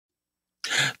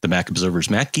The Mac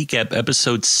Observer's Mac Geek Gab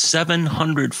episode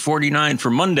 749 for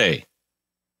Monday,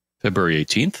 February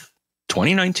 18th,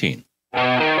 2019.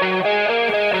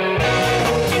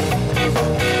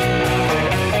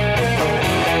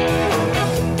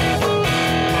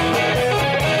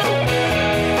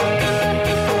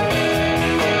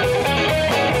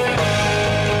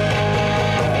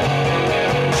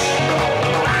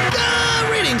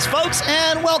 Folks,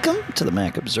 and welcome to the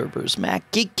Mac Observer's Mac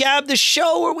Geek Gab, the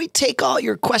show where we take all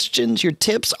your questions, your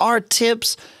tips, our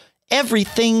tips,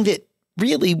 everything that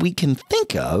really we can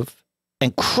think of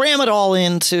and cram it all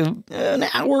into an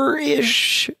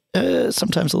hour-ish,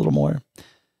 sometimes a little more,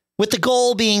 with the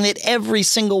goal being that every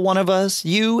single one of us,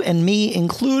 you and me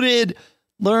included,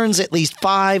 learns at least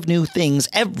 5 new things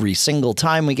every single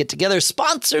time we get together.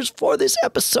 Sponsors for this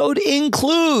episode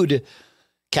include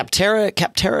Capterra at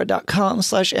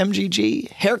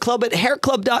Capterra.com/MGG, Hair Club at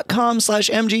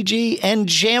hairclub.com/MGG, and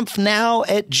Jamf Now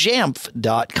at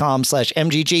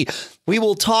Jamf.com/MGG. We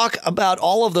will talk about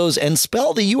all of those and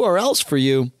spell the URLs for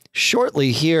you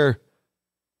shortly here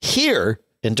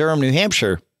in Durham, New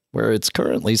Hampshire, where it's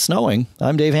currently snowing.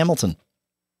 I'm Dave Hamilton.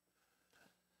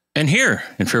 And here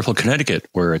in Fairfield, Connecticut,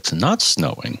 where it's not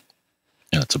snowing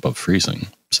and it's above freezing.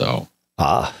 So,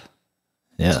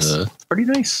 yes. It's pretty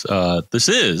nice. This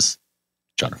is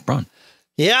Jonathan Braun.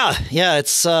 Yeah,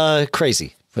 it's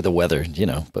crazy for the weather,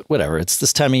 but whatever. It's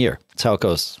this time of year. It's how it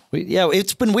goes.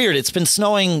 It's been weird. It's been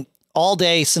snowing all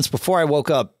day since before I woke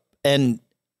up, and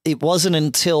it wasn't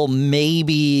until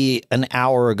maybe an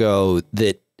hour ago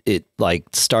that it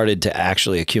started to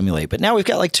actually accumulate. But now we've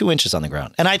got 2 inches on the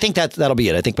ground, and I think that'll be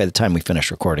it. I think by the time we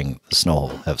finish recording, the snow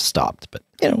will have stopped. But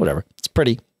whatever. It's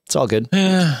pretty. It's all good.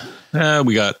 Yeah,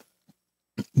 we got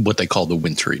what they call the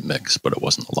wintry mix, but it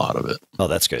wasn't a lot of it. Oh,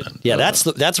 that's good. And,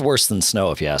 that's worse than snow,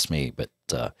 if you ask me.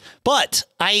 But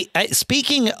I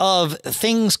speaking of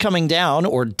things coming down,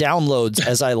 or downloads,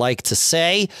 as I like to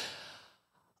say,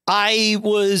 I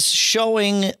was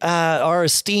showing our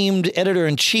esteemed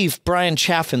editor-in-chief, Brian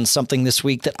Chaffin, something this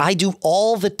week that I do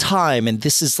all the time. And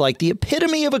this is like the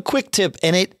epitome of a quick tip.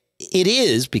 And it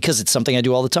is because it's something I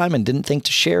do all the time and didn't think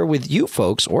to share with you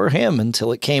folks or him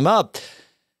until it came up.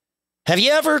 Have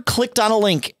you ever clicked on a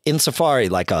link in Safari,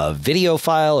 like a video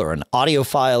file or an audio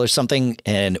file or something,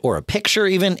 or a picture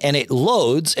even, and it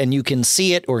loads and you can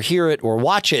see it or hear it or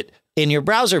watch it in your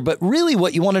browser? But really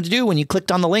what you wanted to do when you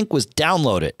clicked on the link was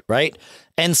download it, right?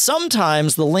 And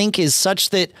sometimes the link is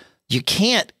such that you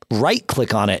can't right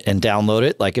click on it and download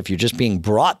it. Like if you're just being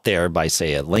brought there by,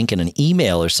 say, a link in an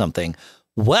email or something.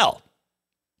 Well,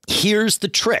 here's the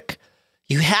trick.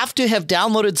 You have to have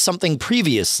downloaded something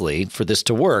previously for this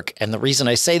to work. And the reason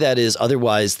I say that is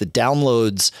otherwise the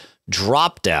downloads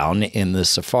drop down in the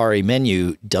Safari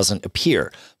menu doesn't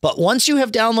appear. But once you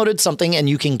have downloaded something and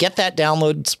you can get that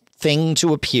download thing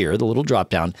to appear, the little drop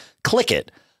down, click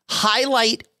it,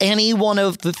 highlight any one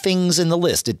of the things in the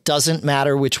list. It doesn't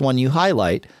matter which one you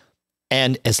highlight.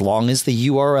 And as long as the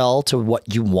URL to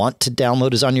what you want to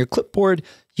download is on your clipboard,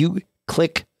 you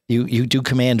click. You do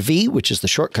Command V, which is the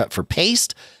shortcut for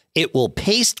paste. It will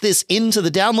paste this into the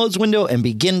downloads window and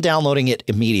begin downloading it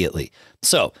immediately.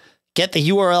 So get the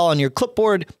URL on your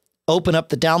clipboard, open up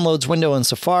the downloads window in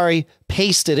Safari,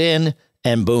 paste it in,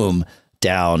 and boom,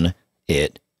 down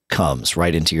it comes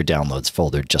right into your downloads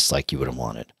folder, just like you would have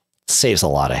wanted. It saves a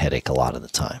lot of headache a lot of the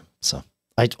time. So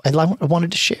I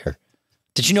wanted to share.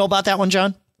 Did you know about that one,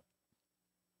 John?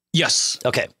 Yes.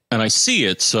 Okay. And I see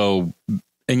it. So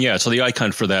the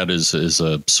icon for that is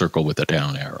a circle with a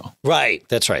down arrow. Right.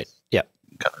 That's right. Yeah.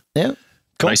 Got it. Yeah.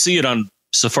 Cool. I see it on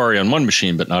Safari on one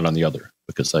machine, but not on the other,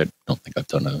 because I don't think I've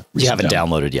done a. You haven't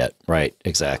downloaded yet. Right.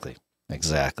 Exactly.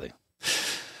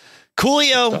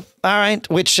 Coolio. All right.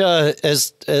 Which,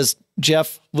 as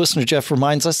listener Jeff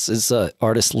reminds us, is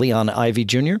artist Leon Ivy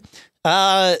Jr.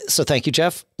 So thank you,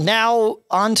 Jeff. Now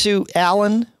on to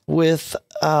Alan with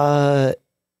a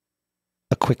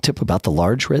quick tip about the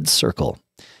large red circle.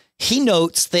 He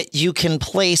notes that you can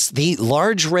place the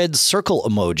large red circle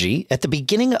emoji at the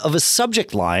beginning of a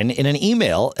subject line in an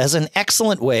email as an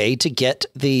excellent way to get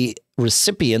the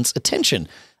recipient's attention.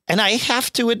 And I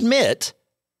have to admit,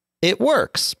 it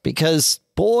works, because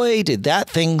boy, did that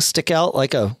thing stick out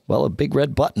like a big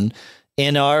red button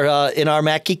in our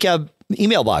Mac Geek Gab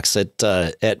email box at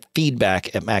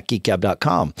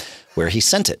feedback@macgeekgab.com, where he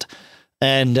sent it.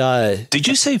 And did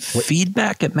you say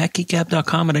feedback at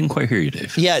macgeekgab.com? I didn't quite hear you,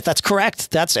 Dave. Yeah, that's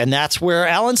correct. That's where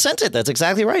Alan sent it. That's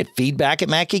exactly right. Feedback at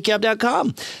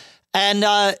macgeekgab.com.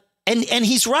 And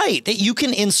he's right that you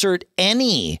can insert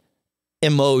any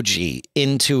emoji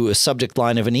into a subject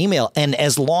line of an email. And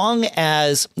as long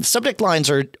as subject lines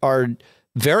are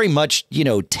very much,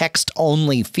 text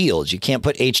only fields. You can't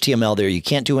put HTML there. You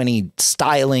can't do any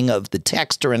styling of the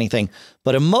text or anything.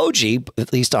 But emoji,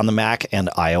 at least on the Mac and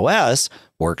iOS,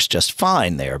 works just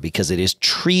fine there because it is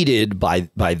treated by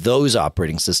those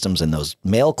operating systems and those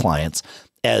mail clients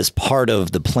as part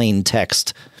of the plain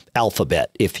text alphabet,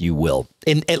 if you will,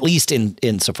 at least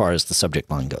insofar as the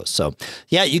subject line goes. So,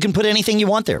 yeah, you can put anything you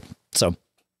want there. So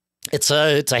it's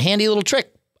a handy little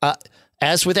trick.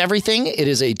 As with everything, it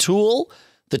is a tool.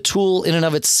 The tool in and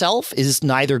of itself is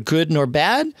neither good nor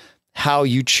bad. How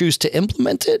you choose to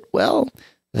implement it, well,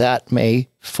 that may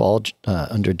fall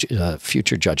under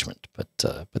future judgment.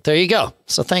 But there you go.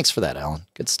 So thanks for that, Alan.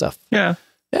 Good stuff. Yeah.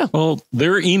 Well,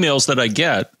 there are emails that I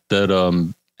get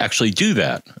that actually do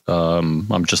that.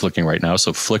 I'm just looking right now.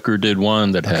 So Flickr did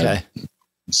one that had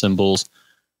symbols.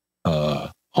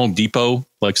 Home Depot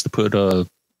likes to put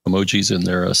emojis in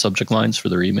their subject lines for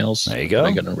their emails. There you go.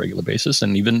 I get on a regular basis,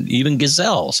 and even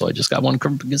Gazelle. So I just got one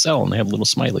from Gazelle, and they have a little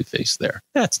smiley face there.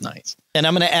 That's nice. And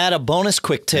I'm going to add a bonus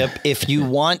quick tip. If you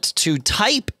want to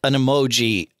type an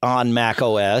emoji on Mac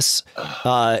OS,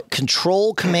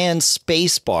 Control Command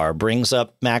Spacebar brings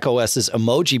up Mac OS's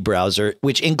emoji browser,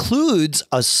 which includes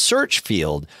a search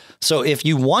field. So if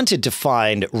you wanted to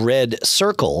find red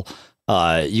circle,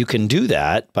 you can do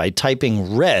that by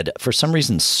typing red. For some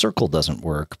reason, circle doesn't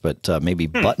work, but maybe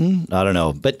button. I don't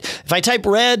know. But if I type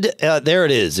red, there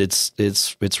it is.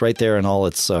 It's right there in all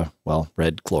its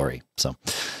red glory. So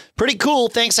pretty cool.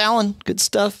 Thanks, Alan. Good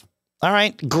stuff. All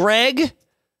right, Greg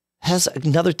has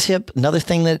another tip, another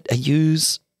thing that I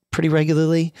use pretty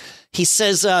regularly. He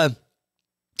says,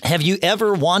 "Have you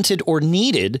ever wanted or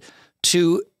needed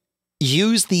to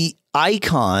use the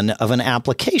icon of an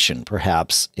application,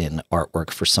 perhaps in artwork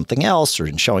for something else or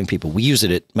in showing people?" We use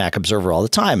it at Mac Observer all the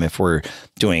time. If we're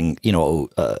doing,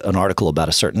 an article about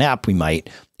a certain app, we might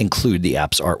include the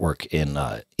app's artwork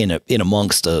in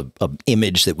amongst a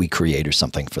image that we create or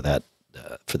something for that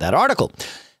article.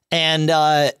 And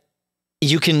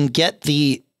you can get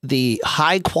the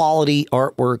high quality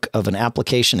artwork of an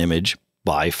application image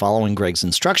by following Greg's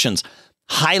instructions.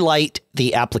 Highlight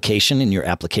the application in your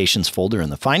applications folder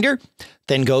in the Finder,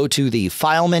 then go to the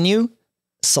File menu,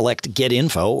 select Get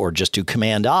Info, or just do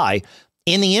Command-I.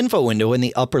 In the info window in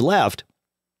the upper left,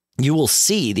 you will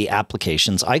see the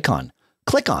application's icon.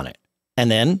 Click on it, and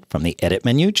then from the Edit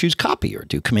menu, choose Copy or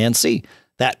do Command-C.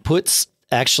 That puts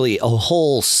actually a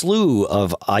whole slew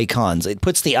of icons. It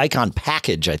puts the icon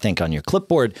package, I think, on your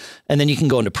clipboard, and then you can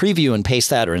go into Preview and paste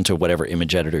that or into whatever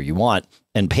image editor you want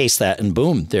and paste that, and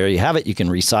boom, there you have it. You can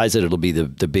resize it. It'll be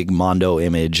the big Mondo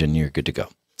image, and you're good to go.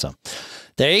 So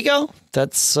there you go.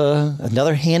 That's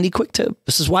another handy quick tip.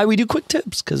 This is why we do quick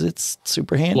tips, because it's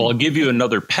super handy. Well, I'll give you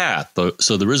another path.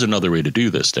 So there is another way to do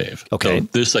this, Dave. Okay. So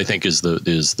this, I think, is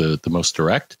the most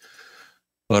direct.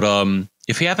 But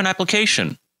if you have an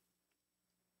application,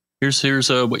 here's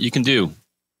what you can do.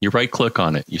 You right click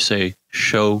on it. You say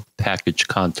Show Package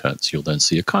Contents. You'll then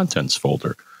see a Contents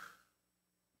folder.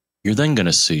 You're then going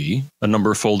to see a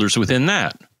number of folders within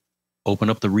that.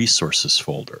 Open up the Resources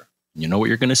folder. You know what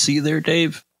you're going to see there,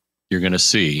 Dave? You're going to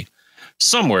see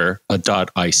somewhere a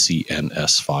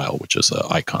 .icns file, which is an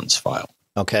icons file.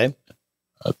 Okay.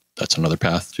 That's another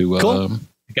path to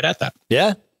get at that.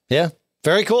 Yeah.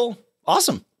 Very cool.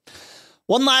 Awesome.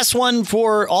 One last one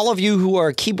for all of you who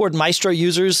are Keyboard Maestro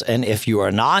users, and if you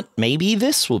are not, maybe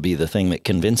this will be the thing that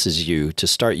convinces you to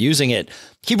start using it.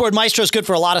 Keyboard Maestro is good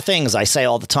for a lot of things. I say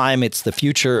all the time, it's the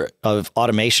future of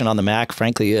automation on the Mac.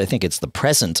 Frankly, I think it's the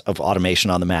present of automation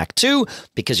on the Mac too,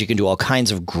 because you can do all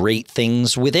kinds of great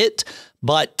things with it.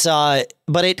 But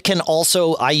it can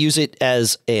also, I use it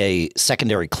as a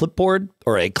secondary clipboard,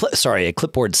 or a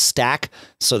clipboard stack,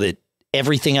 so that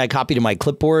everything I copy to my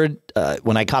clipboard,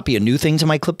 when I copy a new thing to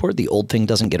my clipboard, the old thing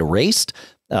doesn't get erased.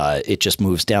 It just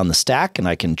moves down the stack, and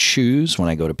I can choose when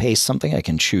I go to paste something, I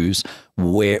can choose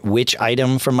which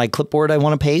item from my clipboard I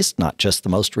want to paste, not just the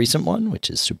most recent one, which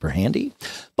is super handy.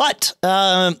 But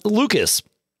Lucas,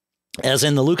 as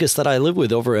in the Lucas that I live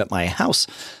with over at my house,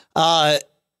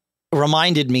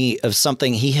 reminded me of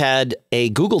something. He had a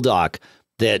Google Doc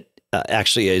that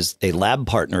actually is a lab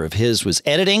partner of his was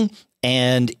editing,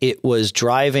 and it was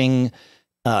driving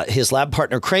his lab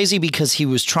partner crazy because he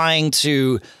was trying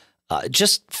to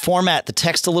just format the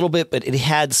text a little bit, but it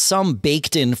had some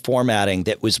baked-in formatting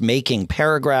that was making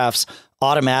paragraphs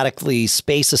automatically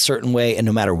space a certain way, and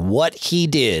no matter what he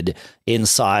did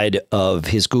inside of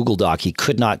his Google Doc, he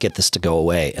could not get this to go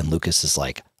away. And Lucas is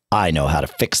like, I know how to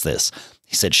fix this.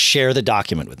 He said, share the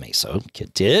document with me. So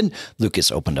Kit did.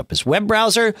 Lucas opened up his web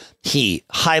browser. He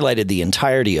highlighted the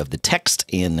entirety of the text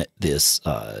in this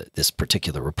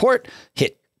particular report,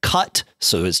 hit cut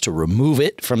so as to remove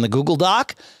it from the Google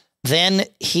Doc. Then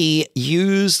he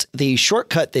used the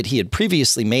shortcut that he had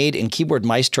previously made in Keyboard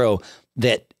Maestro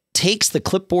that takes the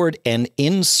clipboard and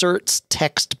inserts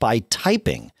text by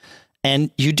typing.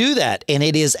 And you do that, and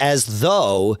it is as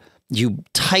though you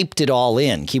typed it all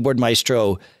in. Keyboard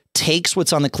Maestro takes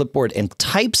what's on the clipboard and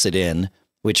types it in,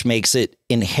 which makes it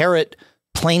inherit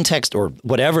plain text or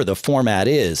whatever the format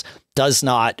is, does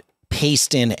not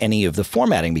paste in any of the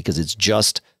formatting because it's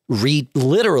just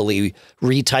literally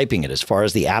retyping it. As far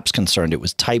as the app's concerned, it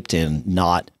was typed in,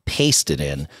 not pasted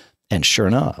in. And sure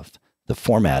enough, the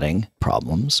formatting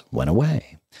problems went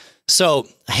away. So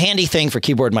handy thing for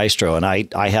Keyboard Maestro. And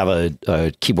I have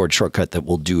a keyboard shortcut that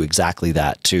will do exactly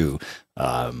that too.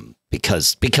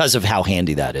 Because of how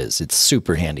handy that is. It's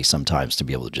super handy sometimes to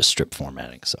be able to just strip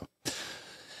formatting. So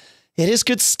it is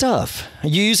good stuff. Are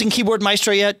you using Keyboard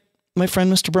Maestro yet, my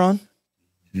friend, Mr. Braun?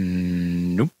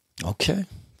 Nope. Okay.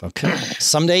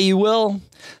 Someday you will.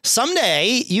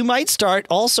 Someday you might start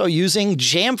also using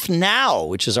Jamf Now,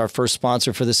 which is our first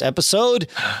sponsor for this episode.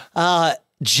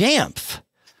 Jamf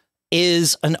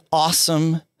is an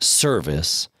awesome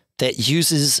service that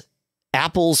uses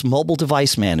Apple's mobile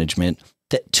device management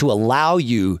to allow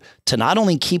you to not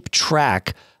only keep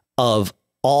track of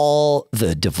all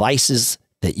the devices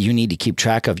that you need to keep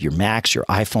track of, your Macs, your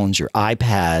iPhones, your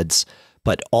iPads,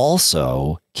 but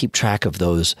also keep track of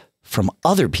those from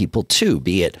other people too,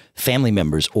 be it family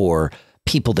members or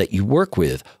people that you work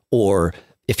with, or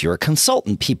if you're a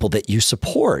consultant, people that you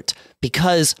support.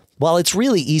 Because while it's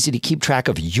really easy to keep track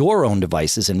of your own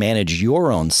devices and manage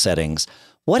your own settings,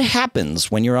 what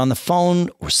happens when you're on the phone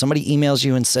or somebody emails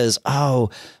you and says, oh,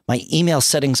 my email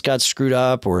settings got screwed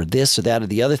up or this or that or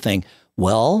the other thing?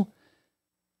 Well,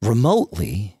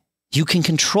 remotely, you can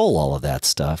control all of that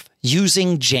stuff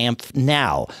using Jamf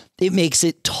Now. It makes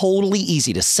it totally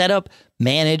easy to set up,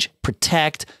 manage,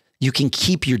 protect. You can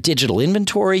keep your digital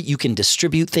inventory. You can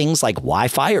distribute things like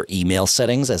Wi-Fi or email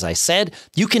settings, as I said.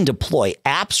 You can deploy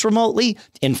apps remotely,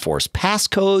 enforce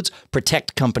passcodes,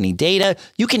 protect company data.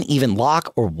 You can even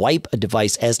lock or wipe a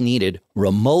device as needed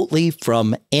remotely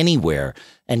from anywhere.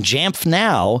 And Jamf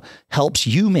Now helps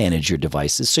you manage your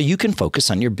devices so you can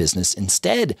focus on your business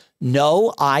instead.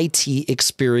 No IT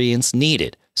experience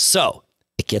needed. So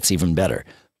it gets even better.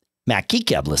 Mac Geek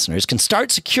Gab listeners can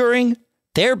start securing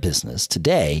their business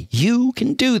today. You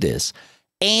can do this,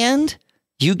 and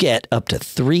you get up to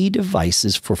 3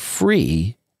 devices for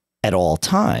free at all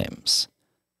times.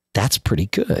 That's pretty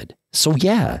good. So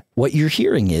yeah, what you're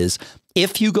hearing is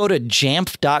if you go to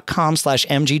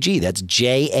jamf.com/MGG, that's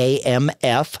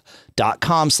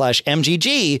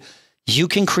JAMF.com/MGG, you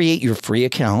can create your free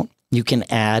account. You can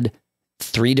add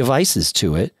 3 devices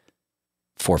to it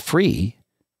for free.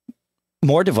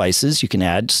 More devices you can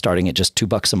add starting at just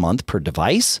 $2 a month per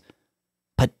device.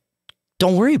 But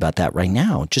don't worry about that right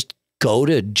now. Just go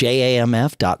to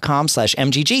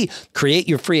jamf.com/MGG, create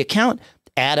your free account,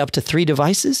 add up to 3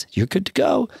 devices. You're good to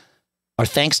go. Our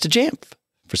thanks to Jamf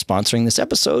for sponsoring this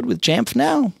episode with Jamf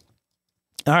Now.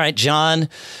 All right, John,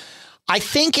 I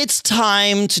think it's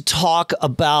time to talk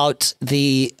about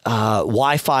the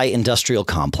Wi-Fi industrial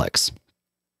complex.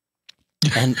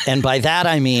 And by that,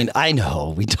 I mean, I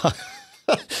know we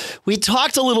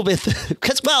talked a little bit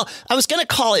because, well, I was going to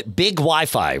call it big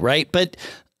Wi-Fi, right? But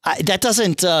that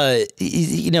doesn't,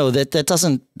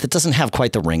 that doesn't have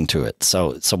quite the ring to it.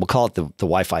 So we'll call it the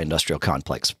Wi-Fi industrial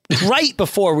complex. Right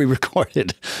before we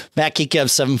recorded Mac Geek Gab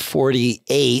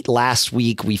 748 last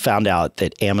week, we found out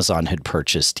that Amazon had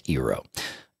purchased Eero.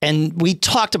 And we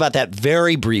talked about that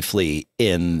very briefly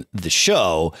in the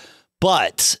show,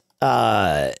 but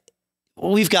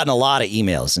we've gotten a lot of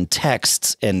emails and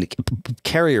texts and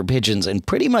carrier pigeons, and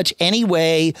pretty much any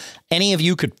way any of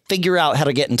you could figure out how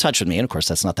to get in touch with me. And of course,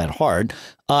 that's not that hard.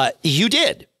 You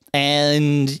did,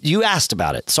 and you asked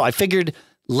about it. So I figured,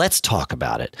 let's talk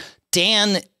about it.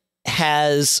 Dan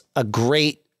has a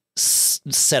great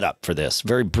setup for this,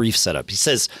 very brief setup. He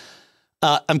says,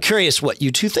 I'm curious what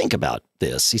you two think about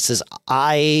this. He says,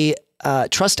 I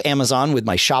trust Amazon with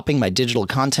my shopping, my digital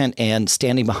content, and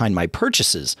standing behind my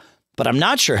purchases. But I'm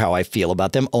not sure how I feel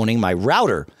about them owning my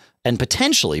router and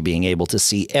potentially being able to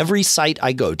see every site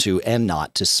I go to and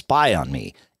not to spy on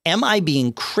me. Am I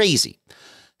being crazy?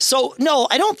 So, no,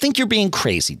 I don't think you're being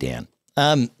crazy, Dan.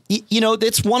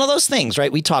 It's one of those things,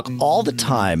 right? We talk all the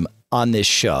time on this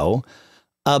show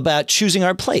about choosing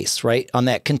our place, right? On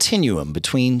that continuum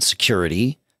between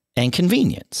security and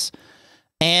convenience.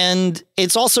 And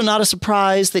it's also not a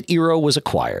surprise that Eero was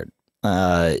acquired.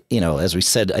 As we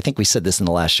said, I think we said this in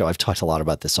the last show. I've talked a lot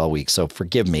about this all week, so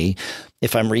forgive me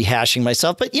if I'm rehashing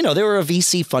myself. But, they were a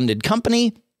VC funded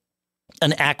company.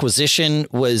 an acquisition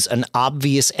was an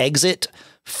obvious exit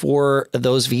for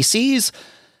those VCs.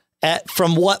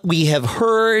 From what we have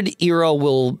heard, Eero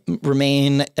will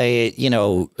remain a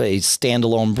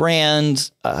standalone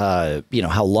brand.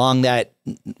 How long that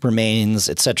remains,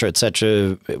 et cetera,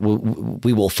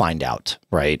 we will find out,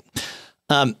 right?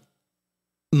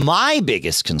 My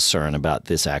biggest concern about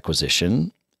this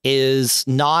acquisition is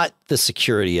not the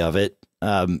security of it.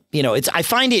 I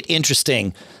find it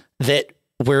interesting that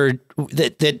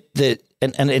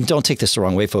and don't take this the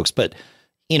wrong way, folks, but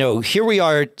here we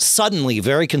are suddenly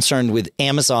very concerned with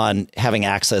Amazon having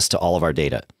access to all of our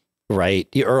data, right?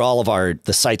 Or all of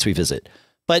the sites we visit.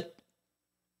 But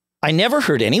I never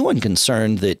heard anyone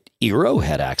concerned that Eero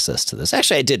had access to this.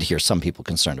 Actually, I did hear some people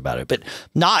concerned about it, but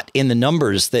not in the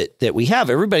numbers that we have.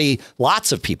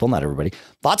 Lots of people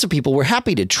were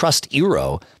happy to trust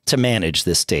Eero to manage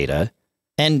this data.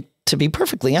 And to be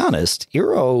perfectly honest,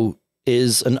 Eero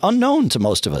is an unknown to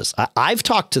most of us. I've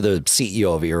talked to the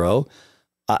CEO of Eero.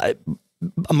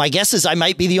 My guess is I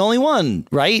might be the only one,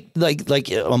 right? Like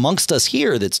amongst us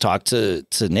here that's talked to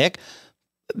Nick.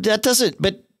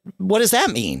 But what does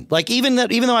that mean? Like, even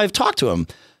though I've talked to him,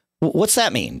 what's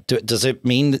that mean? Does it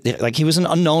mean like he was an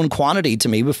unknown quantity to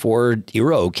me before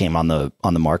Eero came on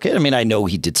the market? I mean, I know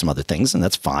he did some other things, and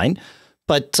that's fine,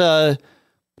 but I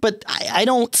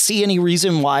don't see any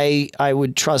reason why I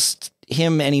would trust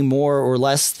him any more or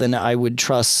less than I would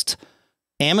trust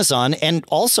Amazon. And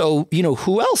also,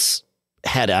 who else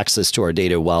had access to our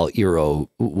data while Eero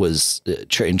was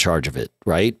in charge of it,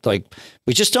 right? Like,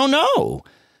 we just don't know.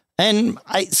 And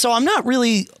so I'm not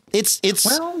really, it's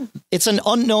an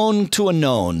unknown to a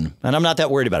known, and I'm not that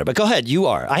worried about it. But go ahead, you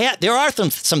are. There are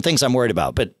some things I'm worried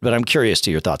about, but I'm curious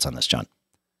to your thoughts on this, John.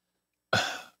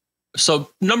 So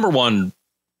number one,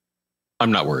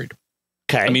 I'm not worried.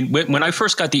 Okay. I mean, when I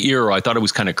first got the Eero, I thought it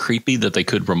was kind of creepy that they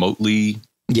could remotely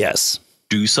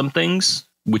do some things,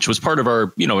 which was part of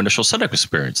our, initial setup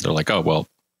experience. They're like, oh, well,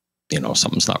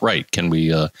 something's not right. Can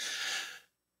we,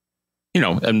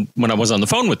 and when I was on the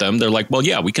phone with them, they're like, well,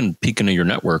 yeah, we can peek into your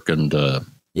network and,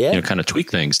 kind of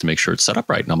tweak things to make sure it's set up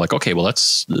right. And I'm like, okay, well,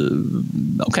 that's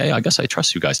okay. I guess I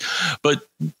trust you guys. But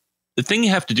the thing you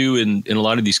have to do in a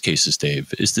lot of these cases,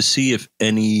 Dave, is to see if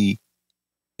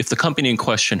the company in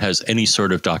question has any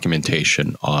sort of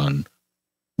documentation on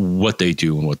what they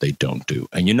do and what they don't do.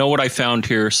 And you know what I found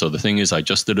here? So the thing is, I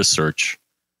just did a search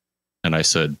and I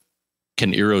said,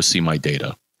 can Eero see my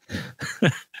data?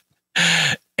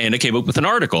 And it came up with an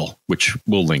article, which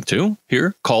we'll link to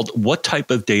here, called What Type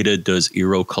of Data Does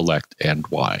Eero Collect and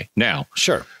Why? Now,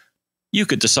 sure, you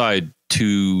could decide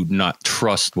to not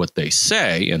trust what they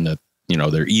say and that,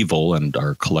 they're evil and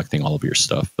are collecting all of your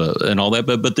stuff and all that.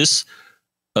 But this,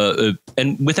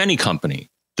 and with any company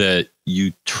that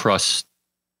you trust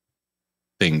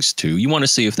things to, you want to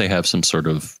see if they have some sort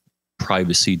of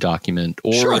privacy document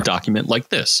or a document like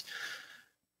this.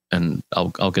 And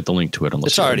I'll get the link to it.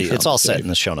 It's all set in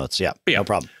the show notes. Yeah, no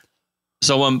problem.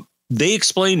 So they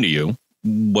explain to you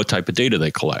what type of data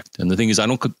they collect. And the thing is,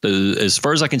 as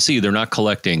far as I can see, they're not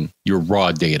collecting your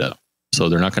raw data. So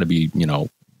they're not going to be,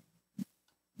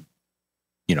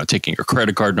 taking your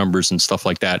credit card numbers and stuff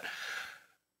like that.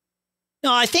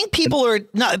 No, I think people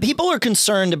are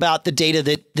concerned about the data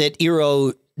that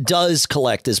Eero does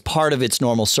collect as part of its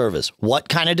normal service. What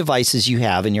kind of devices you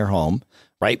have in your home,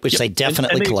 right? Which they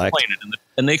definitely collect.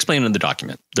 And they explain it in the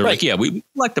document. They're like, yeah, we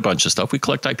collect a bunch of stuff. We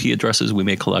collect IP addresses. We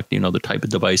may collect, the type of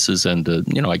devices. And,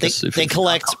 I guess if they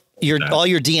collect all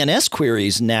your DNS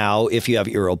queries now, if you have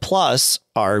Eero Plus,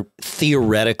 are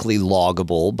theoretically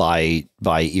loggable by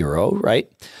Eero,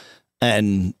 right?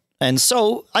 And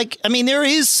so, there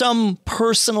is some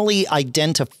personally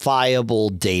identifiable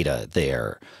data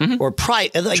there, or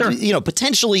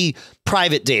potentially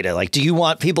private data. Like, do you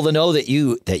want people to know that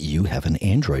you have an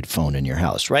Android phone in your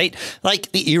house, right?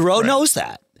 Like, the Eero knows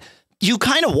that. You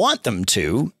kind of want them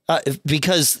to,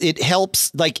 because it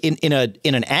helps, like in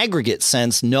an aggregate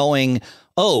sense, knowing,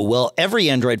 oh, well, every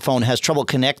Android phone has trouble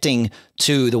connecting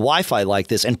to the Wi-Fi like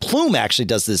this. And Plume actually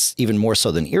does this even more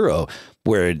so than Eero,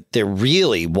 where they're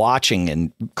really watching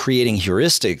and creating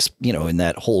heuristics, in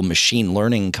that whole machine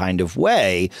learning kind of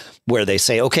way, where they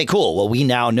say, okay, cool. Well, we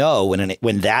now know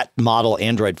when that model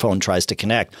Android phone tries to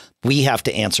connect, we have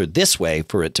to answer this way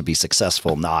for it to be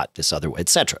successful, not this other way, et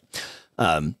cetera.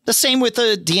 The same with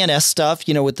the DNS stuff,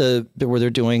 where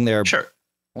they're doing their,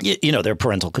 their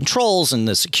parental controls and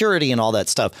the security and all that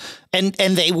stuff. And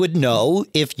they would know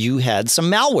if you had some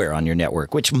malware on your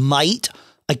network, which might,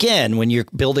 again, when you're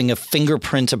building a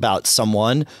fingerprint about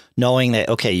someone, knowing that,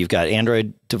 okay, you've got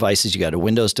Android devices, you got a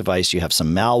Windows device, you have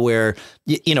some malware,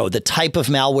 the type of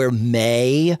malware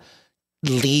may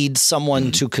lead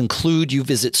someone to conclude you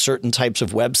visit certain types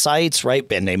of websites,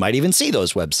 right? And they might even see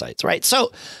those websites, right?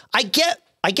 So I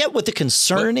get what the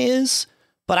concern is,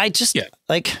 but I just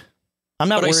I'm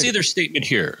not worried. I see their statement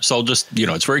here. So I'll just,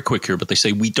 it's very quick here, but they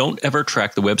say, we don't ever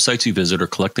track the websites you visit or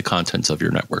collect the contents of your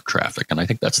network traffic. And I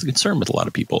think that's the concern with a lot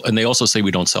of people. And they also say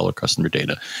we don't sell our customer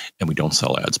data and we don't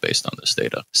sell ads based on this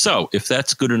data. So if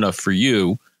that's good enough for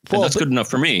you, and that's good enough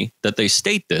for me that they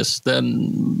state this,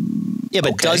 then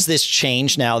but does this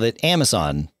change now that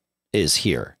Amazon is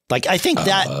here? Like, I think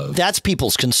that's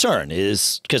people's concern,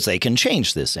 is because they can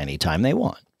change this anytime they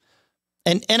want.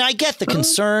 And I get the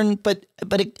concern, but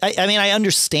I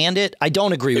understand it. I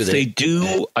don't agree with it. They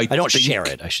do. I don't share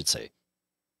it, I should say.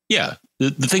 Yeah. The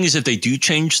thing is, if they do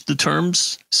change the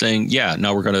terms, saying,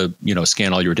 now we're going to,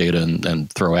 scan all your data and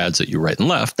throw ads at you right and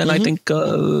left, then I think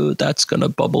that's going to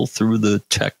bubble through the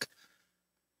tech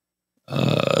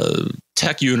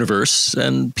universe,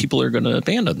 and people are going to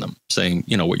abandon them, saying,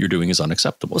 what you're doing is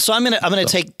unacceptable. So I'm going to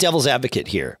take devil's advocate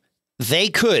here. They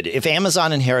could, if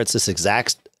Amazon inherits this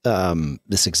exact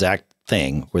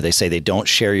thing where they say they don't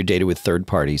share your data with third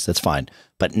parties, that's fine.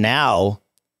 But now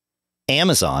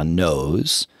Amazon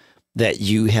knows that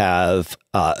you have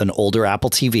an older Apple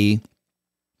TV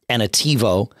and a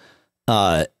TiVo,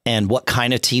 and what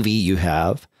kind of TV you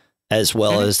have, as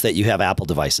well as that you have Apple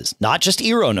devices. Not just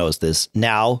Eero knows this.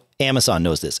 Now Amazon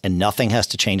knows this, and nothing has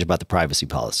to change about the privacy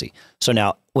policy. So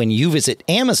now when you visit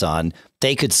Amazon,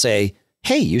 they could say,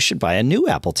 hey, you should buy a new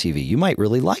Apple TV. You might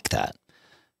really like that.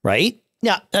 Right?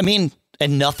 Yeah.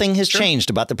 And nothing has changed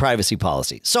about the privacy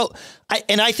policy. So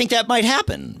I think that might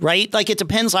happen, right? Like, it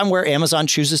depends on where Amazon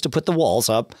chooses to put the walls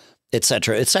up, et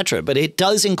cetera, et cetera. But it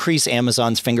does increase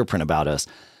Amazon's fingerprint about us.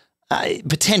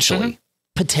 Potentially.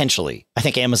 I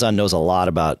think Amazon knows a lot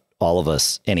about all of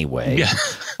us anyway. Yeah.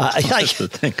 That's the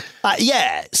thing.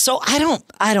 So I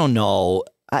don't know.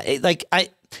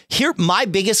 My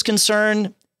biggest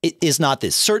concern is not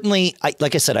this. Certainly,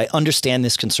 like I said, I understand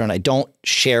this concern. I don't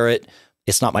share it.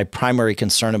 It's not my primary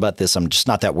concern about this. I'm just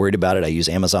not that worried about it. I use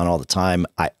Amazon all the time.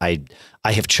 I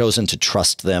have chosen to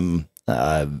trust them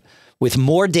with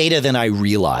more data than I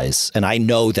realize. And I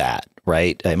know that,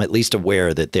 right? I'm at least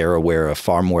aware that they're aware of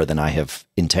far more than I have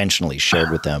intentionally shared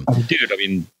with them.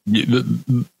 Dude,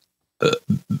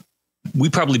 we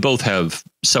probably both have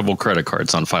several credit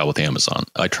cards on file with Amazon.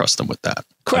 I trust them with that.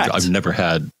 Correct. I've never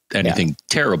had anything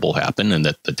terrible happen, and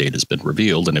that the data has been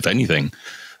revealed. And if anything,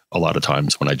 a lot of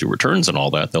times when I do returns and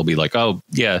all that, they'll be like, oh,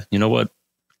 yeah, you know what?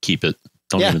 Keep it.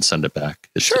 Don't even send it back.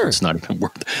 It's not even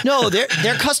worth it. No, their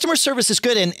customer service is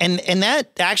good. And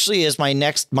that actually is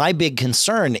my big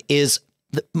concern is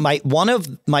one of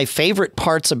my favorite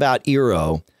parts about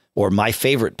Eero, or my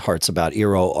favorite parts about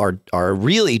Eero are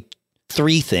really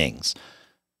three things.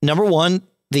 Number one,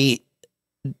 the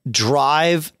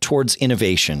drive towards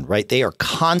innovation, right? They are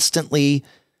constantly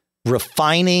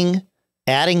refining,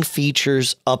 adding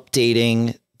features,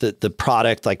 updating the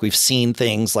product. Like, we've seen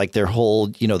things like their whole,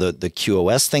 the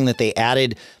QoS thing that they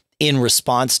added in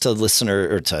response to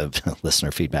listener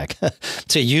feedback,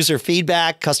 to user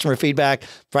feedback, customer feedback,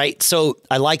 right? So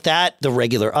I like that. The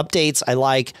regular updates I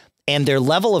like, and their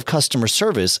level of customer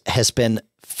service has been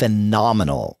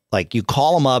phenomenal. Like, you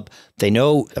call them up, they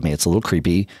know, it's a little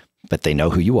creepy, but they know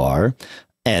who you are.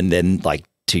 And then, like,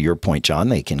 to your point, John,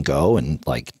 they can go and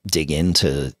like dig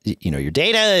into, your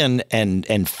data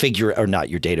and figure, or not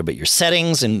your data, but your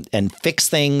settings and fix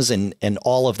things and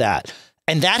all of that.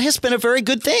 And that has been a very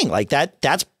good thing. Like,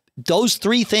 that's those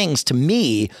three things to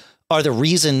me are the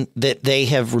reason that they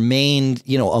have remained,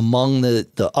 among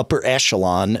the upper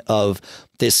echelon of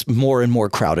this more and more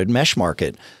crowded mesh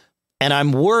market. And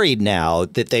I'm worried now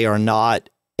that they are not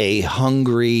a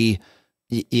hungry,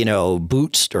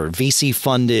 boost or VC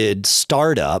funded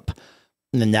startup,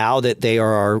 now that they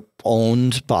are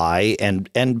owned by and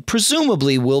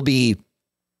presumably will be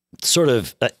sort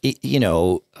of,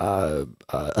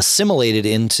 assimilated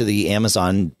into the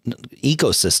Amazon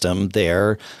ecosystem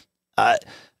there,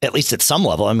 at least at some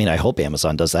level. I hope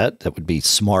Amazon does that. That would be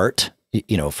smart,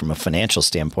 from a financial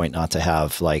standpoint, not to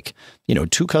have like,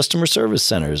 2 customer service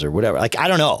centers or whatever. Like, I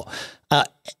don't know.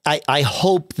 I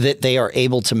hope that they are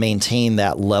able to maintain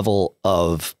that level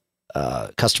of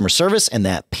customer service and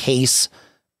that pace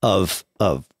of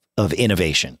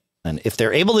innovation. And if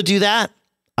they're able to do that,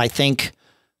 I think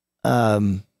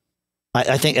I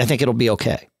think it'll be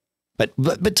okay.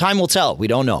 But time will tell. We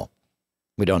don't know.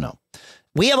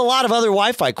 We have a lot of other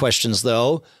Wi-Fi questions,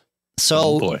 though.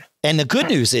 So, and the good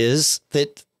news is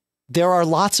that there are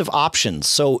lots of options.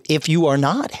 So if you are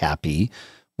not happy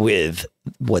with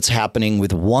what's happening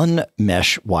with one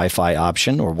mesh Wi-Fi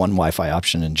option or one Wi-Fi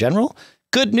option in general,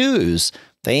 Good news.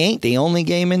 They ain't the only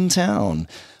game in town.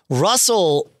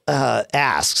 Russell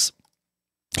asks,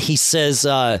 he says,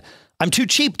 I'm too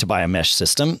cheap to buy a mesh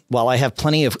system while I have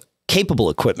plenty of capable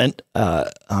equipment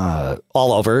all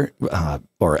over.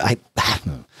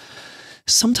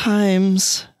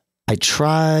 Sometimes I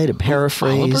try to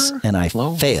paraphrase and I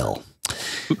fail.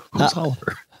 Who's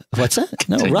Oliver? What's that?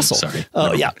 Continue. No, Russell. Sorry.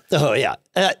 Oh, yeah. Oh, yeah.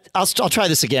 I'll try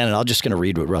this again, and I'm just going to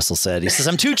read what Russell said. He says,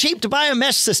 I'm too cheap to buy a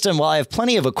mesh system while I have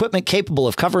plenty of equipment capable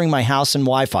of covering my house and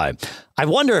Wi-Fi. I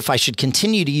wonder if I should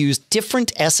continue to use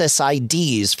different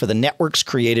SSIDs for the networks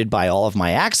created by all of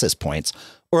my access points,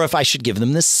 or if I should give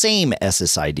them the same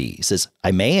SSID. He says,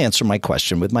 I may answer my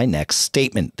question with my next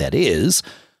statement. That is,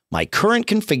 my current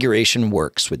configuration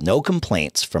works with no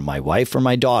complaints from my wife or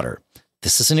my daughter.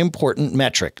 This is an important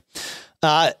metric.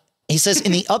 He says,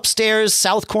 in the upstairs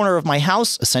south corner of my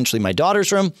house, essentially my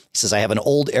daughter's room, he says, I have an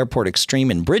old Airport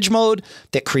Extreme in bridge mode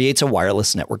that creates a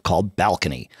wireless network called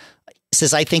Balcony. He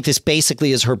says, I think this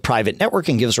basically is her private network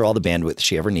and gives her all the bandwidth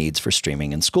she ever needs for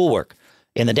streaming and schoolwork.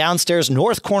 In the downstairs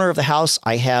north corner of the house,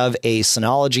 I have a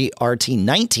Synology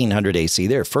RT1900 AC,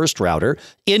 their first router,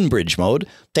 in bridge mode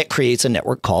that creates a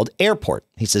network called Airport.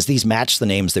 He says these match the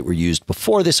names that were used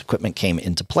before this equipment came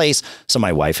into place, so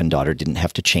my wife and daughter didn't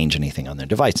have to change anything on their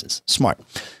devices. Smart.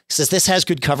 He says this has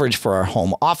good coverage for our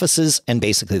home offices and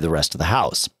basically the rest of the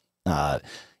house.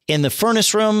 In the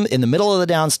furnace room, in the middle of the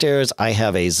downstairs, I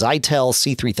have a Zytel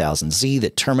C3000Z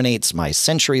that terminates my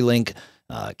CenturyLink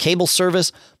cable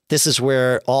service. This is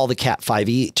where all the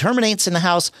Cat5e terminates in the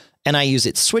house, and I use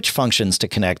its switch functions to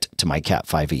connect to my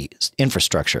Cat5e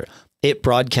infrastructure. It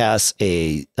broadcasts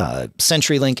a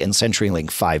CenturyLink and CenturyLink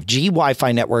 5G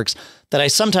Wi-Fi networks that I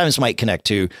sometimes might connect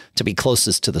to be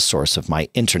closest to the source of my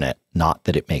internet. Not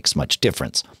that it makes much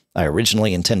difference. I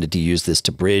originally intended to use this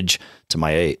to bridge to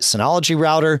my Synology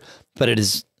router, but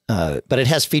it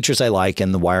has features I like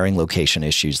and the wiring location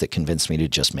issues that convinced me to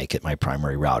just make it my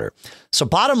primary router. So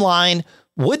bottom line,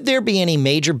 would there be any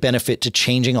major benefit to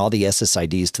changing all the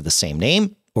SSIDs to the same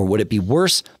name? Or would it be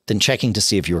worse than checking to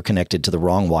see if you were connected to the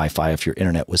wrong Wi-Fi if your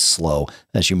internet was slow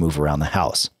as you move around the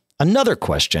house? Another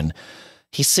question.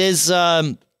 He says,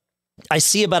 I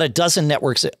see about a dozen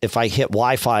networks if I hit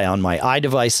Wi-Fi on my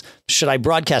iDevice. Should I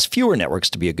broadcast fewer networks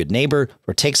to be a good neighbor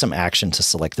or take some action to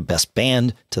select the best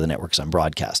band to the networks I'm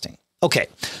broadcasting? Okay,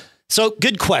 so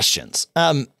good questions.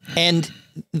 And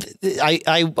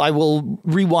I will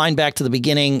rewind back to the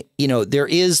beginning. You know, there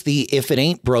is the if it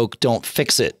ain't broke, don't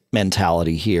fix it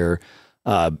mentality here,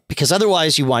 because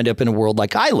otherwise you wind up in a world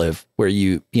like I live where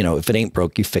you know, if it ain't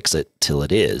broke, you fix it till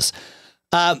it is.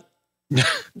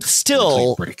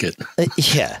 Still break it.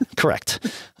 Yeah, correct.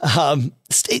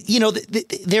 You know,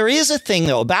 there is a thing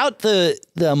though about the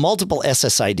multiple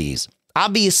SSIDs.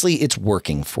 Obviously it's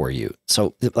working for you.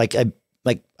 So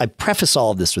I preface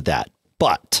all of this with that,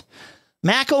 but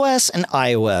Mac OS and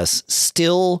iOS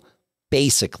still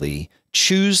basically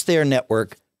choose their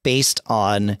network based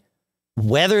on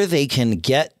whether they can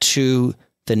get to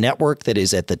the network that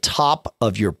is at the top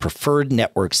of your preferred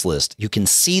networks list. You can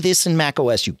see this in Mac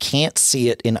OS. You can't see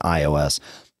it in iOS.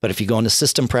 But if you go into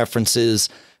system preferences,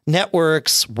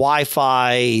 networks,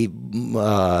 Wi-Fi,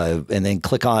 and then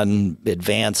click on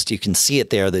advanced, you can see it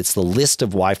there. That's the list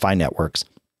of Wi-Fi networks.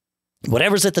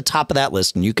 Whatever's at the top of that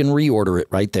list, and you can reorder it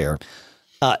right there,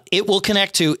 it will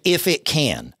connect to if it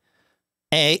can.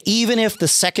 Even if the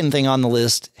second thing on the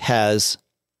list has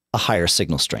a higher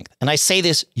signal strength. And I say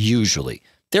this usually.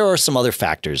 There are some other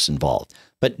factors involved,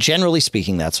 but generally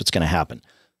speaking, that's what's going to happen.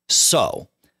 So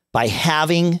by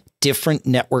having different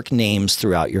network names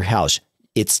throughout your house,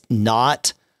 it's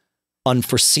not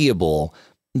unforeseeable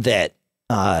that,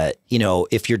 you know,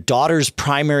 if your daughter's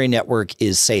primary network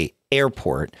is, say,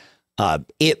 Airport,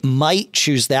 it might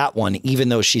choose that one, even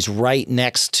though she's right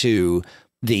next to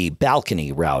the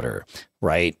Balcony router,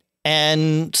 right?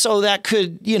 And so that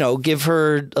could, you know, give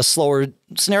her a slower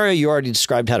scenario. You already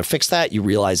described how to fix that. You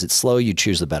realize it's slow. You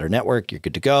choose the better network. You're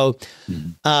good to go.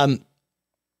 Mm-hmm.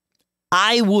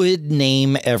 I would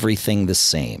name everything the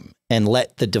same and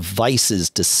let the devices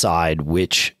decide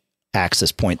which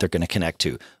access point they're going to connect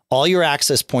to. All your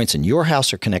access points in your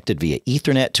house are connected via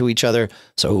Ethernet to each other.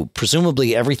 So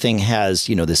presumably everything has,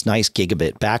 you know, this nice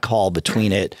gigabit backhaul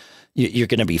between it. You're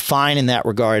going to be fine in that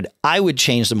regard. I would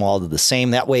change them all to the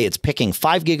same. That way it's picking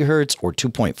 5 gigahertz or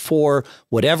 2.4,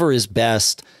 whatever is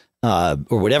best, or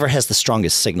whatever has the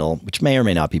strongest signal, which may or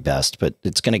may not be best, but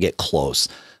it's going to get close.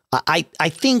 I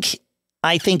think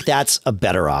that's a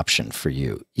better option for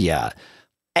you. Yeah.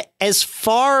 As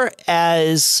far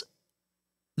as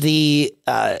the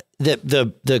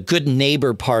good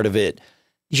neighbor part of it,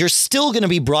 you're still going to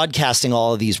be broadcasting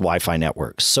all of these Wi-Fi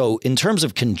networks. So in terms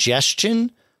of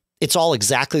congestion, it's all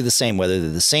exactly the same, whether they're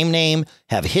the same name,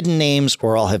 have hidden names,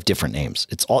 or all have different names.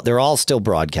 They're all still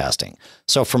broadcasting.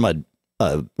 So from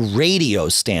a radio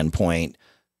standpoint,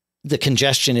 the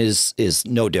congestion is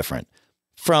no different.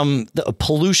 From the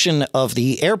pollution of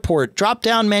the airport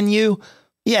drop-down menu,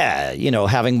 yeah,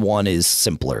 having one is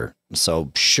simpler.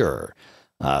 So sure.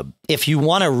 If you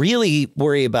want to really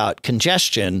worry about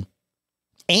congestion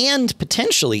and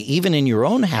potentially even in your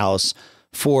own house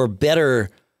for better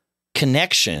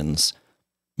connections,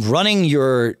 running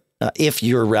if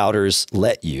your routers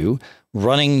let you,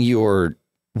 running your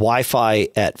Wi-Fi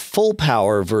at full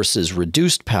power versus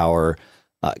reduced power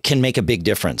can make a big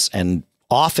difference. And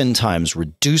oftentimes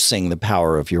reducing the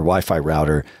power of your Wi-Fi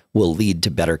router will lead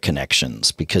to better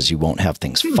connections because you won't have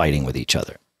things fighting with each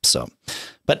other. So,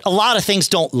 but a lot of things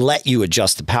don't let you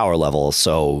adjust the power level.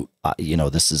 So,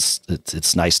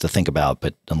 it's nice to think about,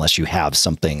 but unless you have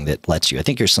something that lets you, I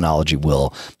think your Synology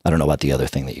will. I don't know about the other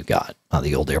thing that you got.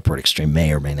 The old Airport Extreme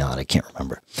may or may not. I can't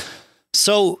remember.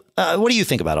 So, what do you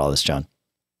think about all this, John?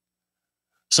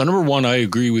 So, number one, I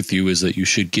agree with you is that you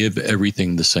should give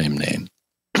everything the same name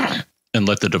and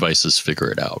let the devices figure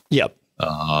it out. Yep.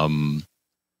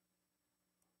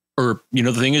 Or,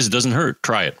 the thing is, it doesn't hurt.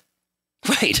 Try it.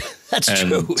 Right. That's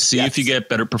true. See if you get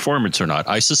better performance or not.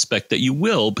 I suspect that you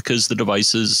will because the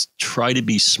devices try to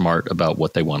be smart about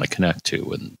what they want to connect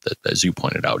to. And that, as you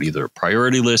pointed out, either a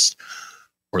priority list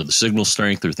or the signal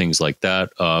strength or things like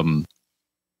that.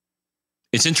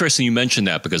 It's interesting you mentioned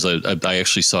that because I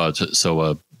actually saw it.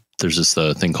 So there's this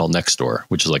thing called Nextdoor,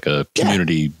 which is like a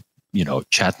community,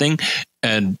 chat thing.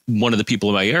 And one of the people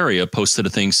in my area posted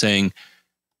a thing saying,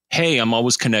 hey, I'm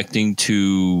always connecting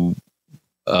to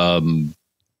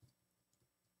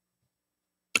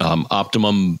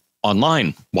Optimum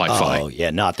online Wi-Fi. Oh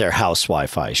yeah, not their house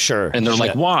Wi-Fi. Sure. And they're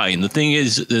like, why? And the thing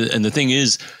is,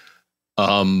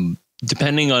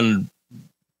 depending on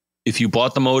if you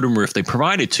bought the modem or if they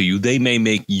provide it to you, they may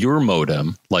make your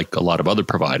modem, like a lot of other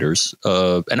providers,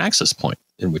 an access point.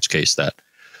 In which case that.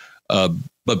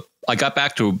 But I got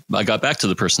back to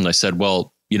the person. I said,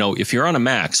 well, if you're on a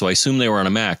Mac, so I assume they were on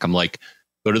a Mac. I'm like,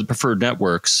 go to the preferred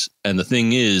networks. And the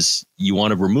thing is, you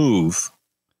want to remove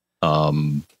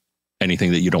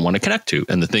anything that you don't want to connect to.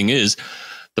 And the thing is,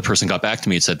 the person got back to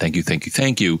me and said,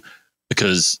 thank you,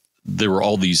 because there were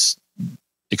all these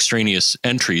extraneous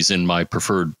entries in my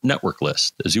preferred network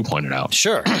list, as you pointed out.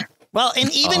 Sure. Well,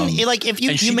 and even like if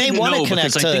you may want to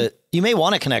connect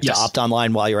to Opt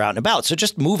Online while you're out and about. So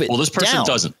just move it. Well, this person down.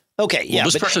 Doesn't. Okay. Yeah.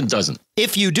 Well, this person doesn't.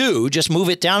 If you do, just move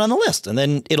it down on the list and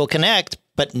then it'll connect,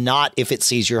 but not if it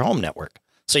sees your home network.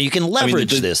 So you can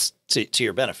leverage this to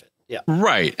your benefit. Yeah.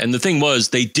 Right. And the thing was,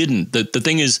 they didn't. The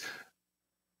thing is,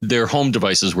 their home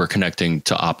devices were connecting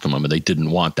to Optimum and they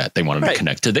didn't want that. They wanted to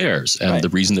connect to theirs. And the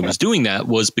reason it was doing that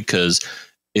was because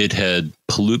it had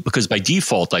because by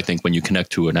default, I think when you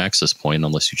connect to an access point,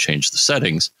 unless you change the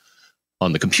settings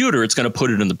on the computer, it's going to put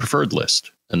it in the preferred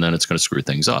list and then it's going to screw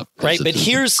things up. Right. But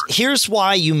here's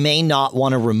why you may not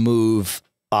want to remove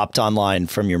Opt Online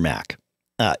from your Mac.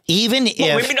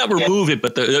 Maybe not remove it,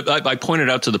 but I pointed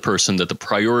out to the person that the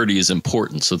priority is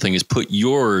important. So the thing is, put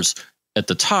yours at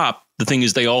the top. The thing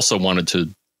is, they also wanted to,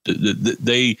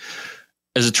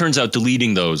 as it turns out,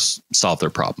 deleting those solved their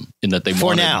problem in that they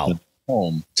wanted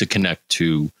home to connect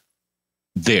to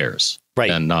theirs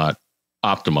and not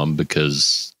Optimum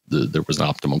because there was an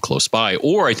Optimum close by,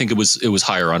 or I think it was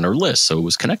higher on her list, so it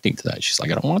was connecting to that. She's like,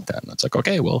 I don't want that, and it's like,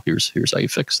 okay, well, here's how you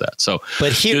fix that. So,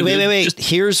 but wait.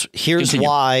 Here's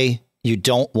why you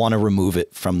don't want to remove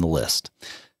it from the list.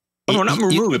 No, not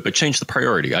remove it, but change the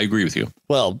priority. I agree with you.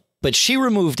 Well, but she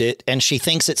removed it, and she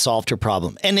thinks it solved her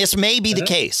problem, and this may be the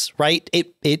case, right?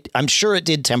 I'm sure it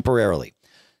did temporarily.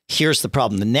 Here's the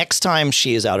problem: the next time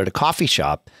she is out at a coffee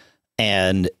shop,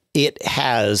 and it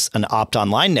has an Opt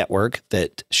Online network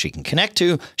that she can connect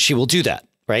to, she will do that,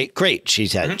 right? Great. She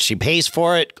pays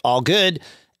for it, all good,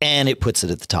 and it puts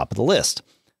it at the top of the list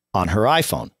on her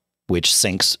iPhone, which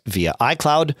syncs via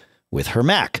iCloud with her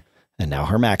Mac. And now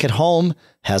her Mac at home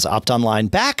has Opt Online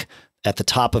back at the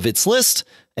top of its list,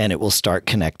 and it will start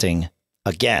connecting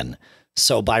again.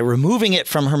 So by removing it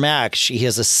from her Mac, she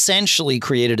has essentially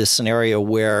created a scenario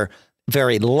where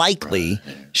very likely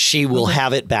she will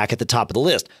have it back at the top of the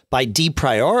list. By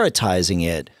deprioritizing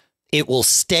it, it will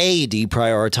stay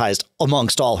deprioritized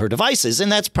amongst all her devices.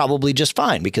 And that's probably just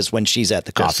fine because when she's at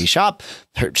the coffee shop,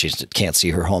 she can't see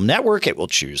her home network. It will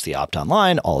choose the Opt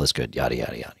Online. All is good, yada,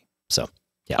 yada, yada. So,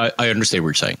 yeah. I understand what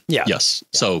you're saying. Yeah. Yes.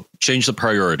 Yeah. So change the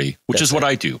priority, which is what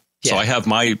I do. So I have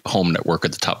my home network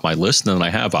at the top of my list, and then I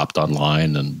have Opt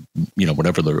Online and,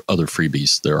 whatever the other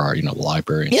freebies there are, the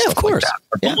library and stuff of course.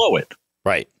 like that are below it.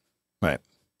 Right.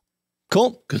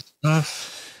 Cool. Good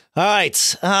stuff. All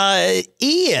right.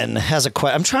 Ian has a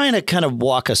question. I'm trying to kind of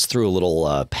walk us through a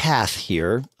little path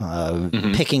here,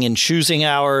 picking and choosing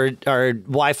our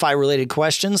Wi-Fi related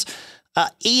questions.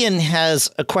 Ian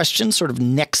has a question sort of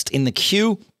next in the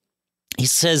queue. He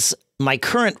says, my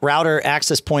current router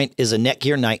access point is a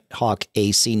Netgear Nighthawk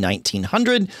AC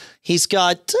 1900. He's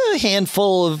got a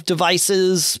handful of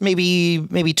devices,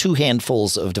 maybe 2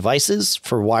 handfuls of devices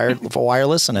for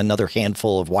wireless and another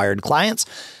handful of wired clients.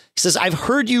 He says, I've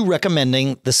heard you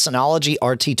recommending the Synology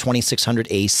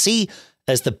RT2600AC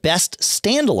as the best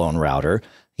standalone router.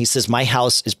 He says, my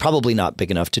house is probably not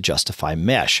big enough to justify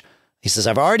mesh. He says,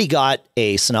 I've already got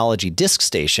a Synology disk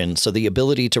station, so the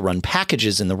ability to run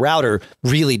packages in the router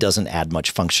really doesn't add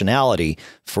much functionality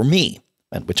for me,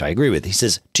 which I agree with. He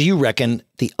says, do you reckon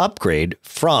the upgrade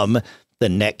from the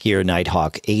Netgear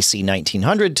Nighthawk AC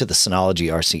 1900 to the Synology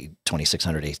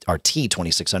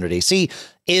RT2600AC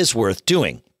is worth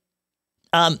doing?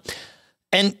 And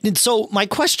so my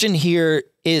question here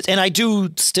is, and I do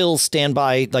still stand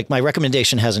by, like, my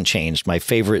recommendation hasn't changed. My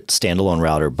favorite standalone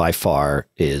router by far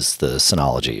is the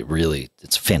Synology. Really,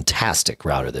 it's a fantastic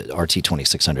router, the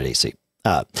RT2600AC.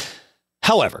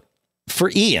 However, for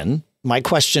Ian, my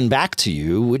question back to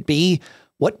you would be,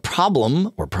 what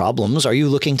problem or problems are you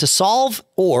looking to solve?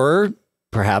 Or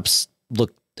perhaps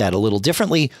look at a little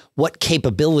differently, what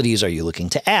capabilities are you looking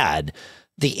to add?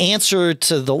 The answer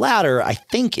to the latter, I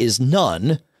think, is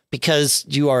none, because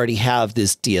you already have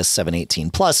this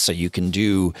DS718 Plus, so you can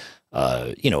do,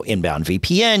 inbound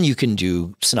VPN, you can do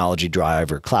Synology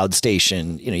Drive or Cloud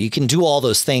Station, you can do all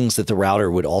those things that the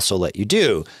router would also let you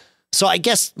do. So I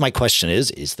guess my question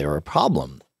is there a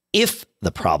problem? If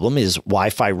the problem is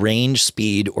Wi-Fi range,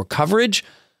 speed, or coverage,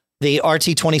 the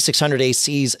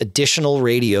RT2600AC's additional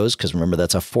radios, because remember,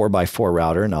 that's a 4x4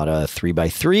 router, not a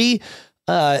 3x3,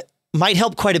 might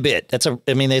help quite a bit.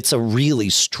 It's a really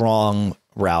strong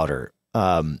router.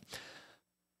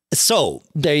 So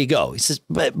there you go. He says,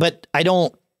 but I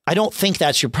don't think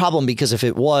that's your problem, because if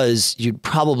it was, you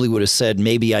probably would have said,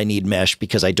 maybe I need mesh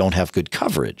because I don't have good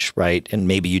coverage, right? And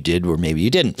maybe you did, or maybe you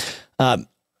didn't.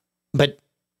 But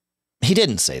he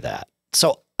didn't say that.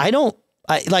 So I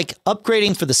like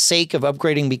upgrading for the sake of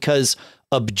upgrading, because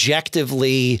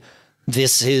objectively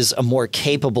this is a more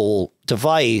capable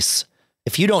device.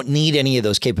 If you don't need any of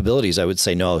those capabilities, I would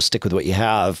say no, stick with what you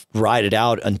have, ride it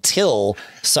out until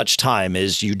such time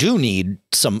as you do need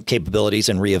some capabilities,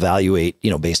 and reevaluate,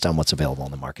 based on what's available on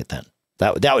the market then.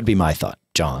 That would be my thought.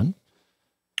 John?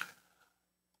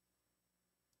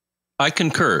 I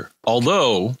concur.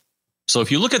 Although, so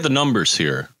if you look at the numbers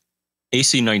here,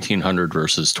 AC 1900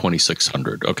 versus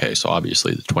 2600. Okay, so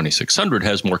obviously the 2600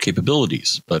 has more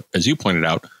capabilities, but as you pointed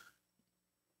out,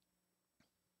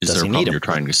 is there a problem you're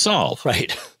trying to solve?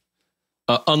 Right.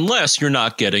 Unless you're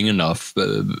not getting enough,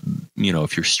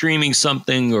 if you're streaming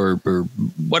something or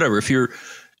whatever, if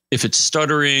it's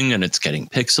stuttering and it's getting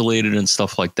pixelated and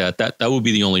stuff like that, that would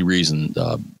be the only reason,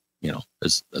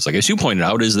 as I guess you pointed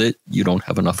out, is that you don't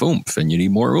have enough oomph and you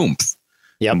need more oomph.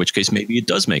 Yeah. In which case, maybe it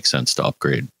does make sense to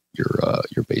upgrade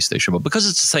your base station, but because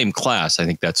it's the same class, I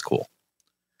think that's cool.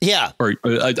 Yeah. Or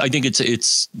I think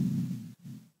it's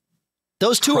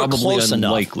those two are close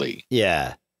unlikely.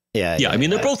 Enough. Yeah. I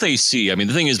mean, they're both AC. I mean,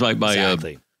 the thing is,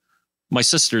 my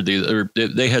sister,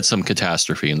 they had some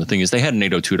catastrophe, and the thing is, they had an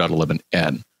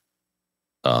 802.11n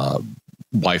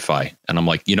Wi-Fi, and I'm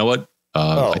like, you know what?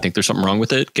 I think there's something wrong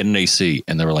with it. Get an AC,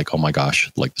 and they were like, oh my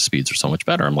gosh, like the speeds are so much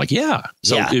better. I'm like, yeah.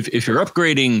 So if you're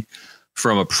upgrading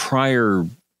from a prior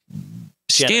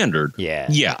standard,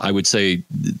 I would say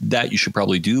that you should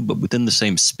probably do, but within the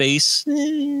same space,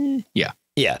 yeah.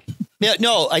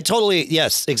 No, I totally.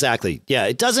 Yes, exactly. Yeah.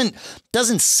 It doesn't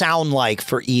sound like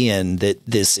for Ian that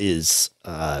this is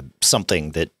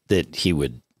something that he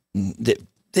would, that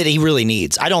he really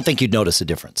needs. I don't think you'd notice a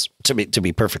difference, to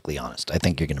be perfectly honest. I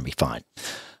think you're going to be fine.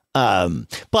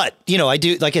 But I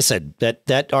do, like I said, that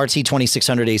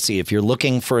RT2600AC, if you're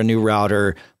looking for a new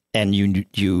router and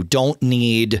you don't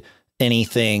need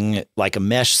anything like a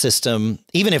mesh system,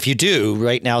 even if you do,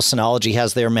 right now Synology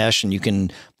has their mesh and you can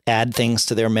add things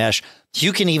to their mesh.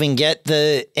 You can even get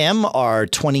the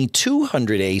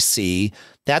MR2200AC.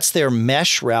 That's their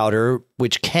mesh router,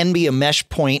 which can be a mesh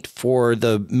point for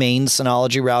the main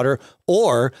Synology router,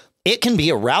 or it can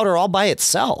be a router all by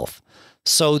itself.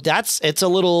 So it's a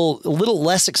little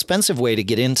less expensive way to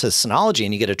get into Synology,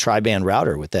 and you get a tri-band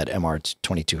router with that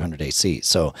MR2200 AC.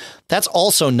 So that's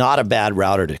also not a bad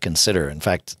router to consider. In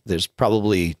fact, there's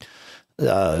probably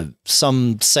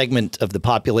some segment of the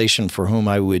population for whom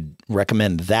I would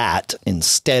recommend that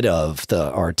instead of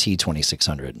the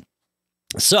RT2600.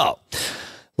 So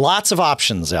lots of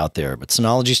options out there, but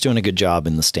Synology's doing a good job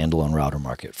in the standalone router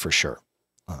market for sure.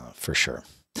 For sure.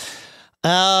 We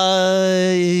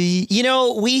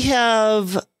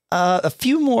have a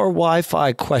few more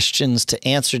Wi-Fi questions to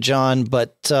answer, John,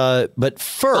 but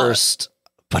first,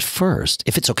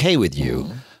 if it's okay with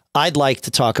you, I'd like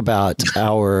to talk about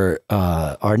our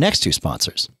next two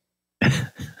sponsors.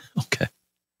 Okay.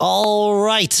 All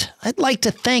right. I'd like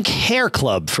to thank Hair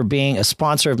Club for being a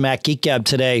sponsor of Mac Geek Gab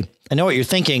today. I know what you're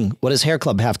thinking. What does Hair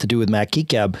Club have to do with Mac Geek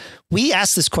Gab? We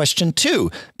asked this question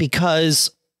too,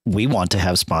 because we want to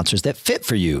have sponsors that fit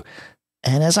for you.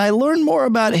 And as I learned more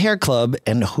about Hair Club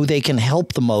and who they can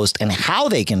help the most and how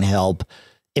they can help,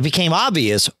 it became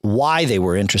obvious why they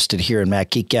were interested here in Mac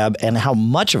Geek Gab and how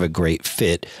much of a great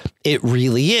fit it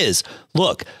really is.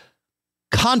 Look,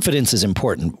 confidence is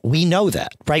important. We know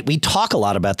that, right? We talk a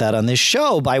lot about that on this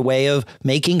show by way of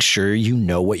making sure you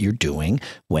know what you're doing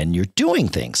when you're doing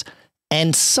things.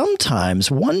 And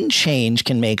sometimes one change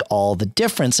can make all the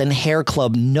difference, and Hair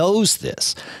Club knows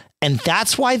this. And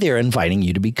that's why they're inviting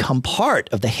you to become part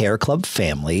of the Hair Club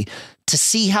family to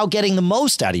see how getting the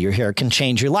most out of your hair can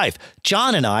change your life.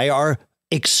 John and I are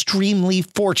extremely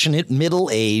fortunate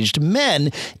middle-aged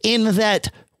men in that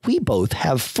we both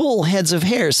have full heads of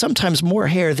hair, sometimes more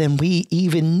hair than we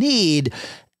even need.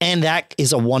 And that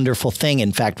is a wonderful thing.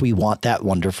 In fact, we want that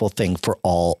wonderful thing for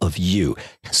all of you.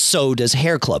 So does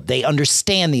Hair Club. They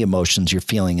understand the emotions you're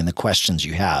feeling and the questions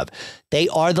you have. They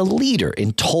are the leader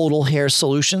in total hair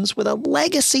solutions with a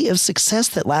legacy of success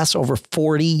that lasts over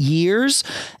 40 years.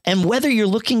 And whether you're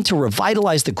looking to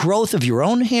revitalize the growth of your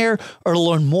own hair or to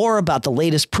learn more about the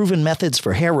latest proven methods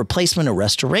for hair replacement or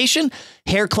restoration,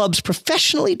 Hair Club's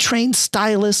professionally trained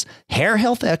stylists, hair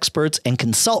health experts, and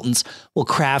consultants will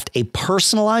craft a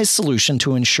personalized solution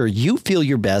to ensure you feel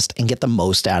your best and get the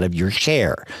most out of your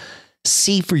hair.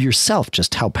 See for yourself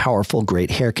just how powerful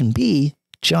great hair can be.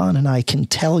 John and I can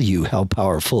tell you how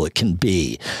powerful it can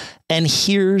be. And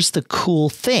here's the cool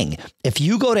thing. If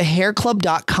you go to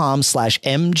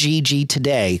hairclub.com/MGG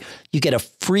today, you get a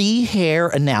free hair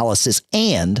analysis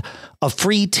and a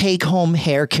free take-home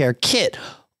hair care kit,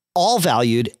 all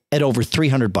valued at over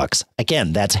 $300.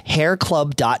 Again, that's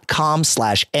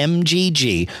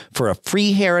hairclub.com/MGG for a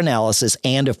free hair analysis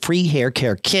and a free hair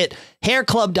care kit.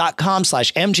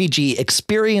 Hairclub.com/MGG.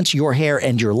 Experience your hair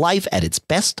and your life at its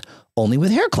best only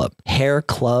with Hair Club.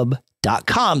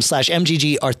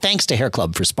 Hairclub.com/MGG. Our thanks to Hair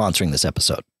Club for sponsoring this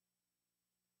episode.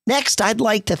 Next, I'd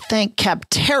like to thank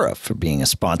Capterra for being a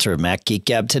sponsor of Mac Geek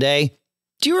Gab today.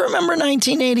 Do you remember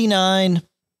 1989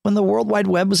 when the World Wide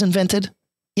Web was invented?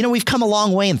 You know, we've come a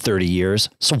long way in 30 years.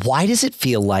 So why does it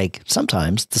feel like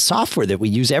sometimes the software that we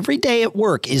use every day at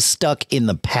work is stuck in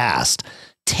the past?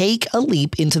 Take a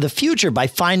leap into the future by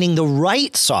finding the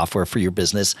right software for your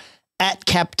business at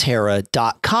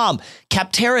Capterra.com.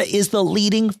 Capterra is the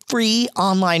leading free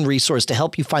online resource to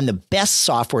help you find the best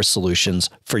software solutions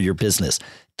for your business.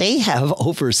 They have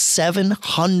over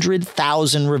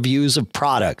 700,000 reviews of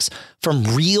products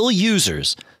from real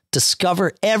users.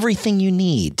 Discover everything you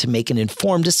need to make an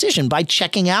informed decision by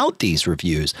checking out these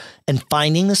reviews and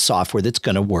finding the software that's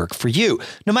going to work for you,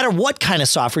 no matter what kind of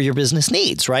software your business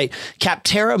needs, right?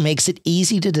 Capterra makes it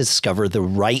easy to discover the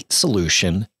right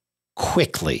solution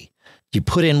quickly. You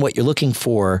put in what you're looking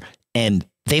for and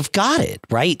they've got it,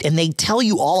 right? And they tell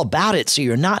you all about it, so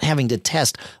you're not having to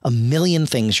test a million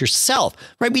things yourself,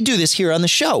 right? We do this here on the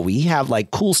show. We have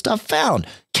like cool stuff found.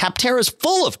 Capterra's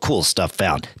full of cool stuff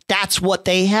found. That's what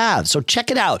they have. So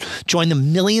check it out. Join the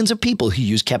millions of people who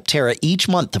use Capterra each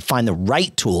month to find the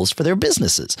right tools for their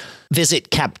businesses. Visit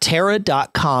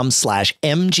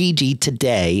Capterra.com/MGG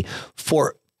today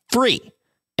for free.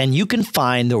 And you can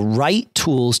find the right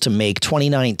tools to make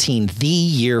 2019 the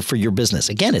year for your business.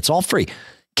 Again, it's all free.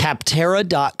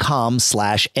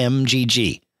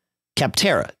 Capterra.com/MGG.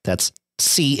 Capterra, that's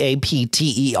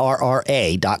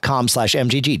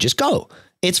CAPTERRA.com/MGG. Just go.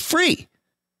 It's free.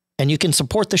 And you can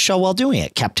support the show while doing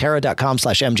it.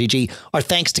 Capterra.com/MGG. Our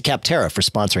thanks to Capterra for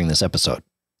sponsoring this episode.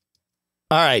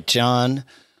 All right, John.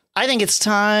 I think it's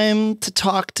time to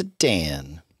talk to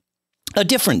Dan. A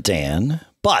different Dan,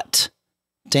 but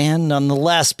Dan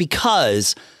nonetheless,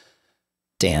 because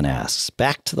Dan asks,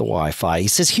 back to the Wi-Fi. He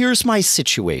says, here's my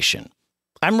situation.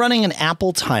 I'm running an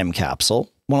Apple time capsule,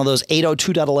 one of those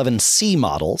 802.11c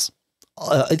models,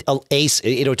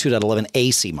 802.11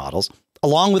 AC models,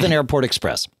 along with an Airport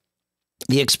Express.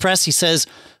 The Express, he says,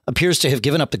 appears to have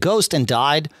given up the ghost and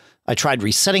died. I tried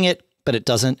resetting it, but it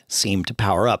doesn't seem to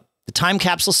power up. The time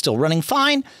capsule's still running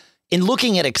fine. In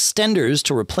looking at extenders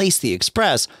to replace the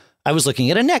Express, I was looking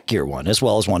at a Netgear one, as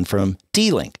well as one from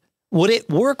D-Link. Would it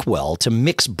work well to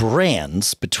mix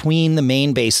brands between the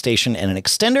main base station and an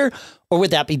extender, or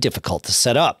would that be difficult to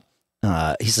set up?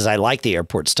 He says, I like the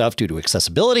airport stuff due to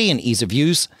accessibility and ease of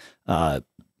use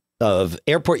of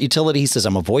airport utility. He says,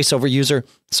 I'm a voiceover user,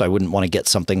 so I wouldn't want to get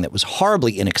something that was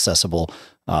horribly inaccessible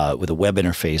with a web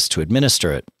interface to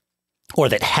administer it, or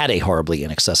that had a horribly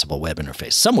inaccessible web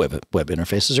interface. Some web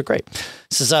interfaces are great.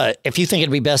 He says, if you think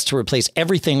it'd be best to replace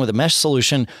everything with a mesh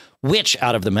solution, which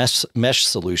out of the mesh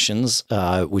solutions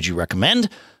would you recommend?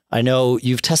 I know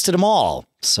you've tested them all,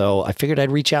 so I figured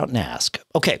I'd reach out and ask.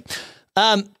 Okay.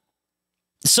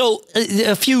 So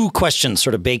a few questions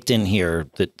sort of baked in here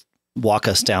that walk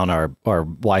us down our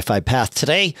Wi-Fi path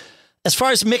today. As far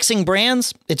as mixing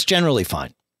brands, it's generally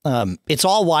fine. It's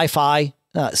all Wi-Fi.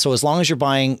 So as long as you're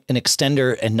buying an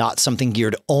extender and not something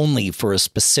geared only for a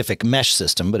specific mesh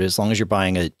system, but as long as you're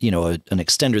buying an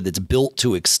extender that's built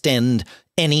to extend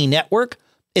any network,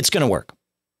 it's going to work.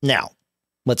 Now,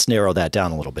 let's narrow that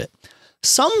down a little bit.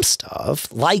 Some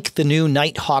stuff, like the new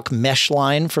Nighthawk mesh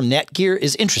line from Netgear,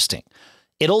 is interesting.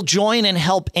 It'll join and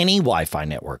help any Wi-Fi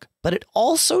network, but it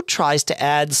also tries to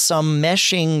add some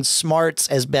meshing smarts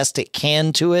as best it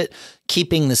can to it,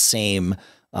 keeping the same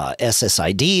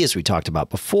SSID, as we talked about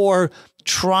before,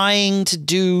 trying to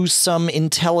do some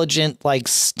intelligent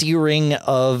steering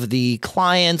of the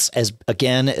clients as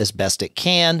best it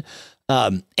can.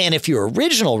 And if your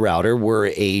original router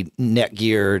were a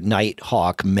Netgear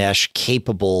Nighthawk mesh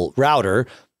capable router,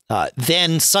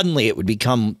 then suddenly it would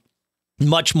become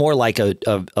much more like a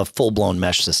full-blown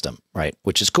mesh system, right?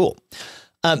 Which is cool.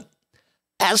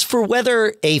 As for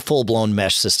whether a full-blown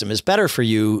mesh system is better for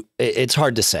you, it's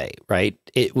hard to say, right?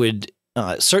 It would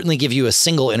certainly give you a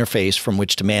single interface from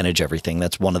which to manage everything.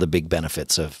 That's one of the big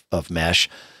benefits of mesh.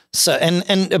 So,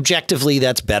 and objectively,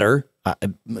 that's better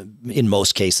in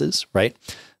most cases, right?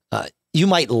 You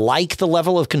might like the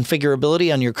level of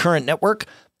configurability on your current network,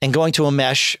 and going to a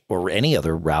mesh or any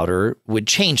other router would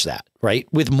change that, right?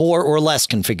 With more or less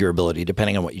configurability,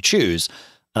 depending on what you choose.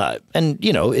 And,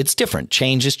 it's different.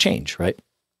 Change is change, right?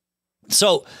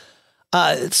 So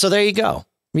there you go.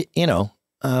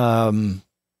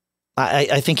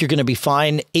 I think you're going to be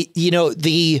fine.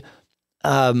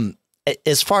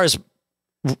 As far as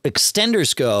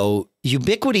extenders go,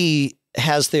 Ubiquiti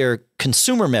has their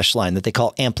consumer mesh line that they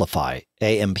call Amplify,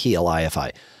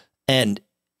 AMPLIFI. And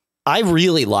I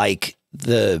really like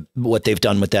what they've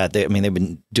done with that. They've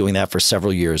been doing that for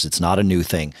several years. It's not a new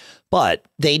thing, but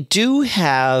they do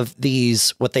have these,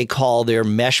 what they call their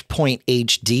Mesh Point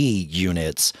HD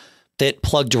units that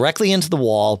plug directly into the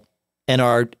wall and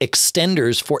are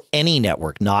extenders for any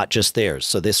network, not just theirs.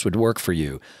 So this would work for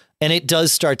you. And it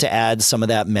does start to add some of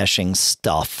that meshing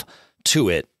stuff to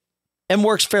it and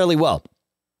works fairly well.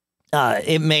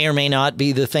 It may or may not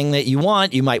be the thing that you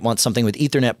want. You might want something with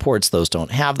Ethernet ports. Those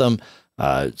don't have them.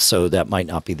 So that might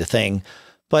not be the thing.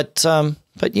 But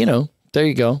there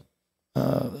you go.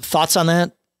 Thoughts on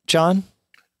that, John?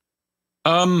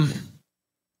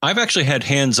 I've actually had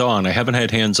hands-on. I haven't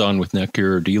had hands-on with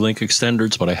Netgear or D-Link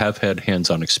extenders, but I have had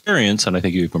hands-on experience, and I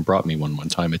think you even brought me one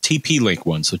time, a TP-Link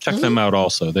one. So check them out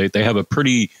also. They have a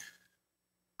pretty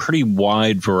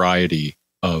wide variety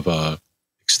of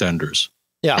extenders.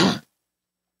 Yeah.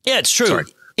 Yeah, it's true. Sorry.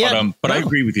 Yeah, but I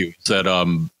agree with you that a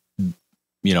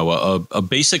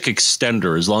basic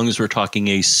extender, as long as we're talking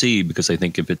AC, because I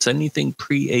think if it's anything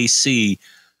pre-AC,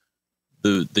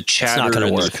 the chatter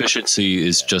and the efficiency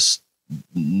is just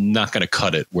not going to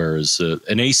cut it. Whereas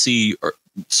an AC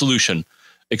solution,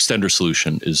 extender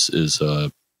solution, is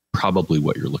probably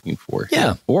what you're looking for.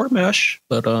 Yeah, or mesh,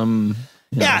 but again,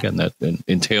 that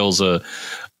entails a.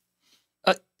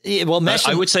 Mesh.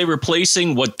 I would say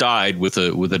replacing what died with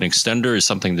an extender is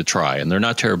something to try, and they're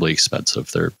not terribly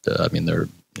expensive. They're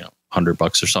 $100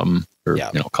 or something, or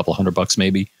a couple $100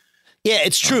 maybe. Yeah,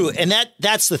 it's true, and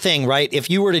that's the thing, right? If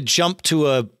you were to jump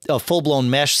to a full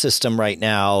blown mesh system right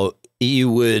now,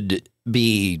 you would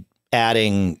be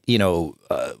adding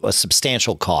a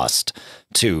substantial cost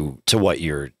to what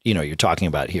you're talking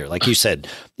about here. Like you said,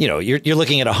 you're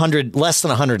looking at less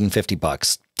than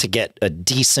 $150 to get a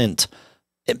decent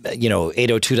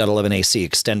 802.11 AC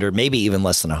extender, maybe even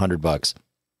less than $100.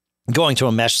 Going to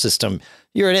a mesh system,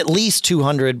 you're at least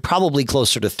 200, probably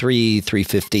closer to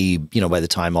 350, by the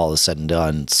time all is said and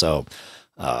done. So,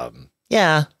 I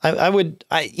would,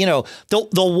 the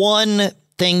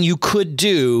thing you could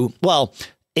do, well,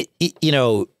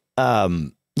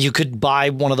 you could buy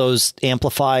one of those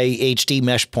Amplify HD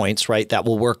mesh points, right? That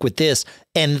will work with this.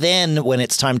 And then when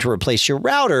it's time to replace your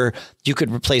router, you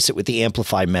could replace it with the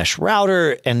Amplify mesh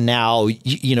router. And now,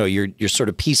 you're sort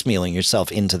of piecemealing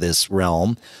yourself into this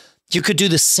realm. You could do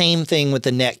the same thing with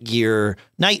the Netgear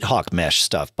Nighthawk mesh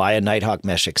stuff. Buy a Nighthawk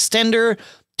mesh extender,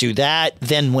 do that.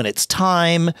 Then when it's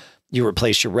time, you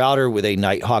replace your router with a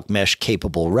Nighthawk mesh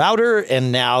capable router,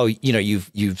 and now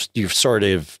you've sort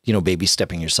of baby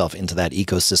stepping yourself into that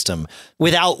ecosystem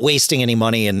without wasting any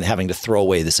money and having to throw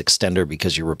away this extender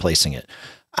because you're replacing it.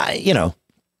 I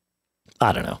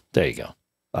don't know. There you go.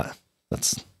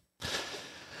 That's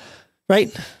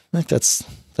right. I think that's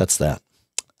that.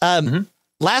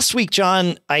 Last week,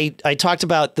 John, I talked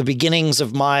about the beginnings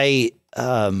of my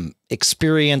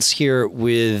experience here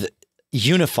with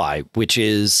UniFi, which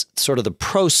is sort of the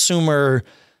prosumer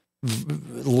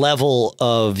level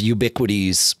of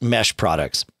Ubiquiti's mesh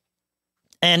products.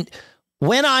 And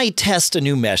when I test a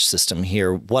new mesh system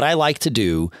here, what I like to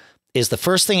do is the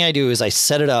first thing I do is I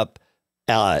set it up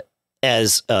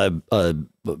as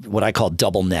what I call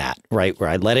double NAT, right? Where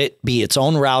I let it be its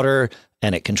own router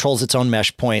and it controls its own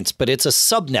mesh points, but it's a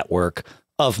subnetwork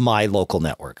of my local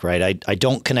network, right? I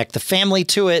don't connect the family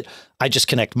to it. I just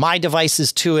connect my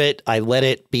devices to it. I let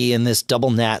it be in this double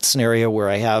NAT scenario where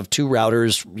I have two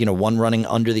routers, one running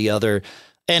under the other.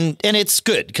 And it's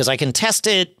good because I can test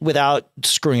it without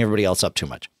screwing everybody else up too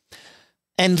much.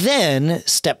 And then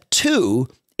step 2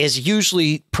 is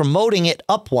usually promoting it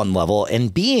up one level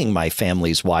and being my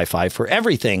family's Wi-Fi for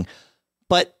everything.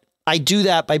 But I do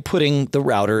that by putting the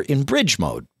router in bridge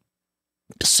mode,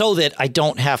 so that I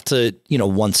don't have to,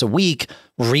 once a week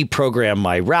reprogram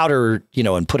my router,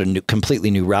 and put a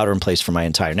completely new router in place for my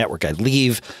entire network. I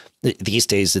leave. These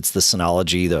days, it's the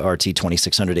Synology, the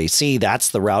RT2600AC. That's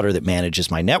the router that manages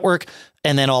my network.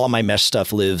 And then all of my mesh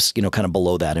stuff lives, kind of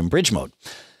below that in bridge mode.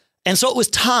 And so it was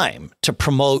time to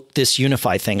promote this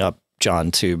UniFi thing up,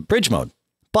 John, to bridge mode.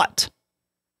 But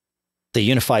the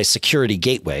UniFi security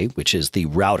gateway, which is the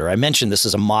router. I mentioned this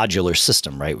is a modular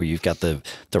system, right? Where you've got the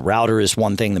router is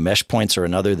one thing, the mesh points are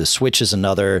another, the switch is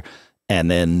another,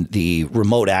 and then the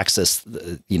remote access,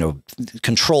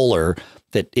 controller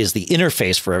that is the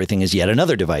interface for everything is yet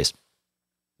another device.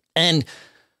 And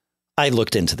I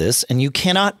looked into this, and you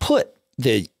cannot put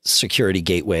the security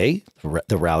gateway,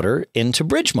 the router, into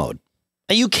bridge mode.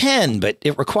 You can, but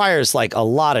it requires like a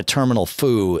lot of terminal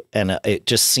foo, and it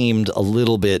just seemed a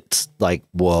little bit like,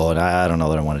 whoa, and I don't know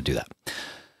that I want to do that.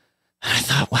 I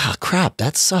thought, wow, crap,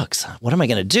 that sucks. What am I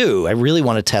going to do? I really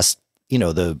want to test,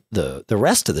 the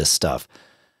rest of this stuff.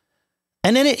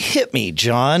 And then it hit me,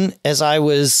 John, as I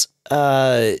was,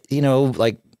 I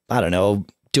don't know,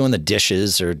 doing the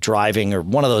dishes or driving or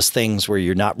one of those things where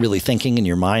you're not really thinking and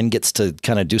your mind gets to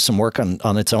kind of do some work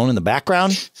on its own in the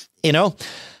background,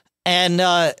 And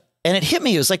it hit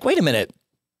me. It was like, wait a minute.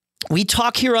 We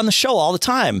talk here on the show all the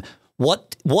time.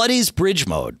 What is bridge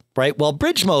mode, right? Well,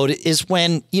 bridge mode is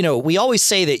when, we always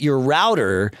say that your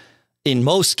router, in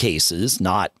most cases,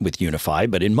 not with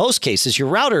UniFi, but in most cases, your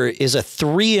router is a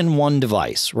 3-in-1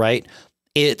 device, right?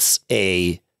 It's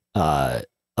a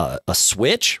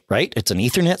switch, right? It's an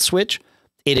Ethernet switch.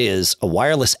 It is a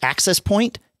wireless access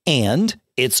point, and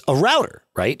it's a router,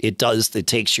 right? It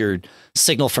takes your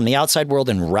signal from the outside world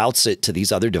and routes it to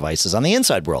these other devices on the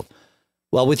inside world.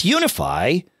 Well, with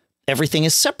UniFi, everything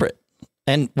is separate.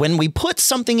 And when we put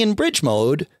something in bridge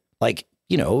mode, like,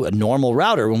 a normal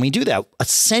router, when we do that,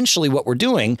 essentially what we're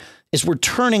doing is we're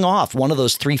turning off one of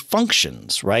those 3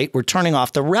 functions, right? We're turning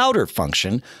off the router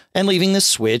function and leaving the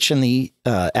switch and the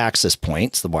access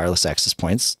points, the wireless access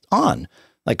points on.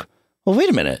 Like, well, wait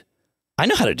a minute. I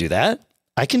know how to do that.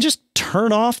 I can just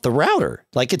turn off the router.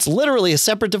 Like, it's literally a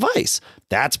separate device.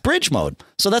 That's bridge mode.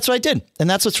 So that's what I did. And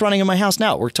that's what's running in my house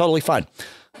now. It worked totally fine.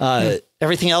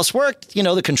 Everything else worked.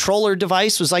 The controller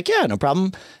device was like, yeah, no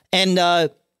problem. And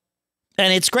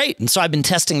it's great. And so I've been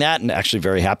testing that and actually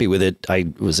very happy with it. I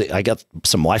got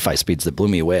some Wi-Fi speeds that blew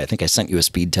me away. I think I sent you a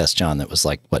speed test, John, that was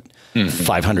like,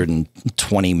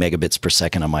 520 megabits per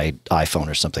second on my iPhone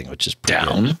or something, which is pretty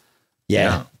down. Good.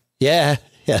 Yeah.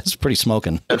 It's pretty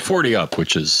smoking. At 40 up,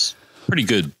 which is pretty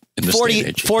good in this 40, day and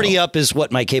age. 40 up is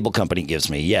what my cable company gives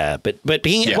me. Yeah. But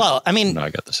well, I mean, no,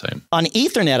 I got the same. On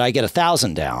Ethernet, I get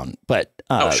 1,000 down, but,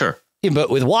 sure. But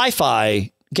with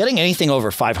Wi-Fi, getting anything over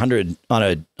 500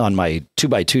 on my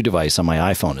 2x2 device on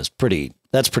my iPhone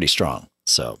that's pretty strong.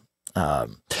 So,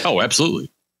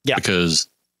 absolutely. Yeah. Because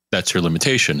that's your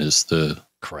limitation is the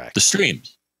correct. The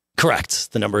streams.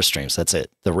 Correct. The number of streams. That's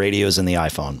it. The radios in the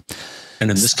iPhone. And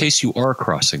in this case, you are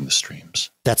crossing the streams.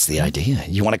 That's the idea.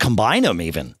 You want to combine them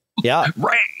even. Yeah.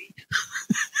 Right.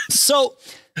 So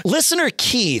listener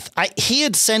Keith, he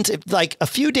had sent like a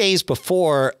few days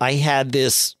before I had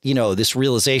this, this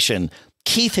realization.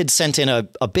 Keith had sent in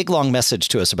a big long message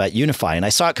to us about UniFi, and I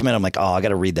saw it come in. I'm like, oh, I got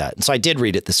to read that. And so I did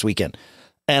read it this weekend.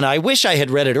 And I wish I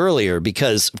had read it earlier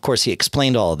because, of course, he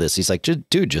explained all of this. He's like,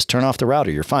 dude, just turn off the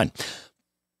router. You're fine.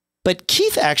 But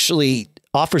Keith actually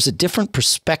offers a different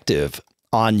perspective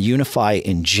on UniFi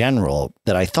in general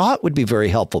that I thought would be very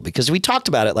helpful, because we talked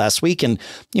about it last week and,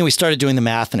 we started doing the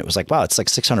math and it was like, wow, it's like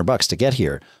 $600 to get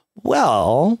here.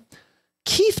 Well,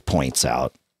 Keith points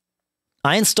out,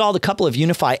 I installed a couple of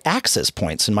UniFi access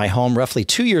points in my home roughly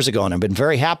 2 years ago, and I've been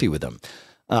very happy with them.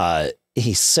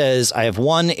 He says, I have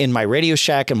one in my Radio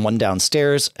Shack and one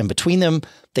downstairs, and between them,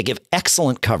 they give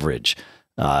excellent coverage.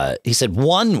 He said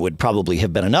one would probably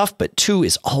have been enough, but two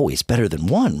is always better than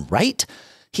one, right?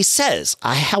 He says,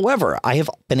 however, I have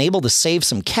been able to save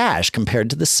some cash compared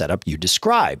to the setup you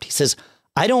described. He says,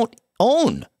 I don't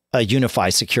own a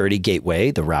UniFi security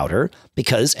gateway, the router,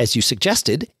 because as you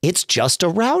suggested, it's just a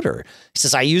router. He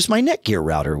says, I use my Netgear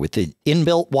router with the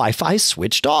inbuilt Wi-Fi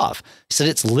switched off. He said,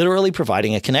 it's literally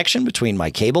providing a connection between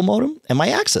my cable modem and my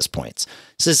access points.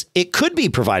 He says, it could be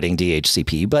providing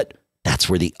DHCP, but that's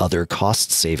where the other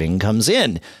cost saving comes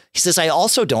in. He says, I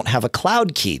also don't have a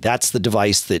cloud key. That's the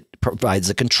device that provides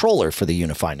a controller for the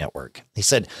UniFi network. He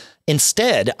said,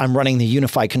 instead, I'm running the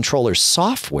UniFi controller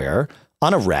software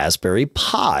on a Raspberry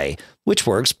Pi, which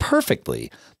works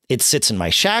perfectly. It sits in my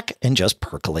shack and just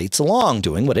percolates along,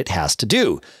 doing what it has to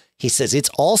do. He says it's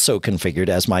also configured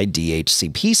as my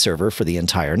DHCP server for the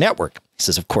entire network. He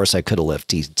says, of course, I could have left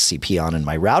DHCP on in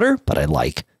my router, but I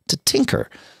like to tinker.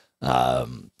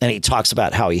 And he talks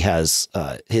about how he has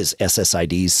his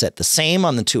SSIDs set the same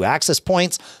on the two access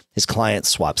points. His clients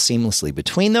swap seamlessly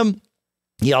between them.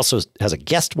 He also has a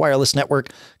guest wireless network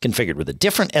configured with a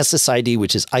different SSID,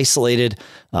 which is isolated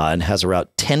and has around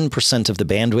 10% of the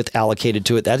bandwidth allocated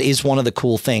to it. That is one of the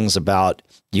cool things about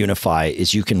UniFi,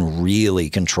 is you can really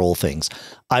control things.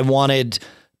 I wanted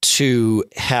to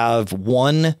have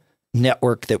one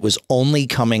network that was only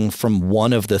coming from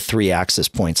one of the three access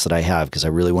points that I have, because I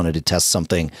really wanted to test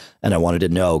something and I wanted to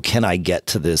know, can I get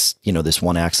to this, this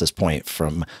one access point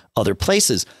from other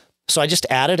places? So I just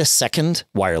added a second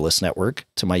wireless network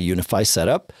to my UniFi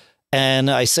setup, and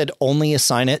I said only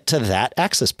assign it to that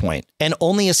access point, and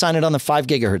only assign it on the 5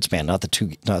 gigahertz band, not the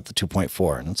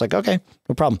 2.4. And it's like, okay,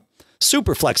 no problem.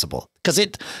 Super flexible, because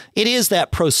it is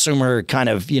that prosumer kind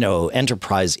of,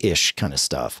 enterprise-ish kind of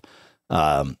stuff.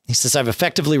 He says, I've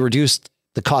effectively reduced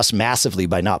the cost massively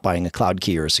by not buying a cloud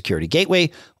key or a security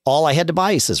gateway. All I had to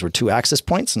buy, he says, were 2 access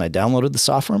points, and I downloaded the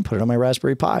software and put it on my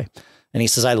Raspberry Pi. And he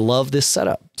says, I love this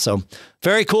setup. So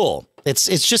very cool.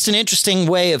 It's just an interesting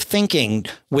way of thinking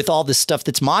with all this stuff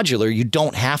that's modular. You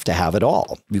don't have to have it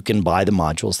all. You can buy the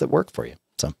modules that work for you.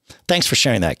 So thanks for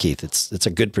sharing that, Keith. It's a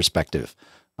good perspective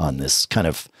on this kind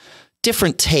of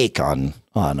different take on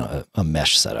a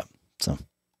mesh setup. So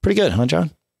pretty good, huh,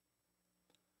 John?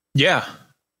 Yeah.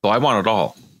 Well, I want it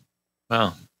all.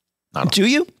 Well, do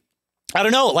you? I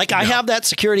don't know. Like, no. I have that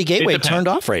security gateway turned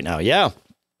off right now. Yeah.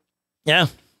 Yeah.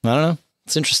 I don't know.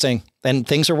 It's interesting. And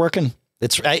things are working.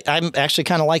 I'm actually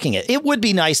kind of liking it. It would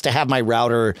be nice to have my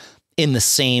router in the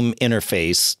same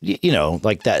interface,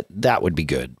 like that. That would be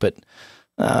good. But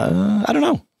I don't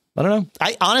know.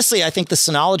 I think the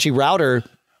Synology router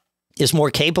is more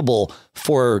capable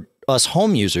for us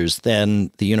home users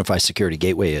than the UniFi security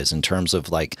gateway is, in terms of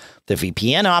like the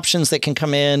VPN options that can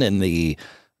come in and the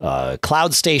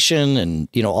cloud station and,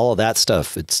 all of that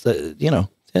stuff. It's,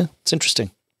 it's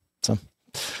interesting. So,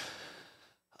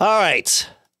 all right.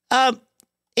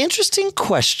 Interesting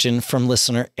question from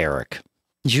listener Eric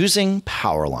using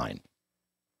PowerLine.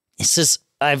 He says,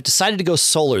 I've decided to go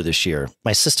solar this year.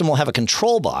 My system will have a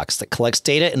control box that collects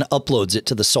data and uploads it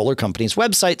to the solar company's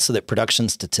website so that production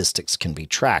statistics can be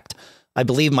tracked. I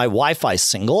believe my Wi-Fi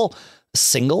signal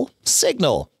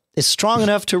is strong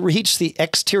enough to reach the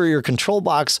exterior control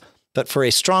box, but for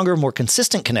a stronger, more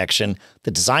consistent connection,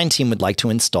 the design team would like to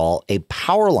install a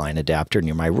PowerLine adapter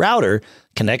near my router,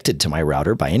 connected to my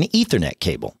router by an Ethernet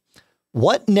cable.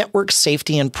 What network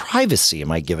safety and privacy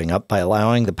am I giving up by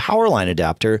allowing the PowerLine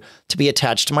adapter to be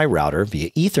attached to my router via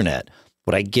Ethernet?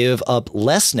 Would I give up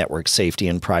less network safety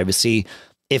and privacy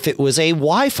if it was a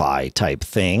Wi-Fi type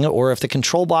thing, or if the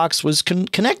control box was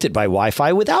connected by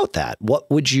Wi-Fi without that? What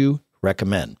would you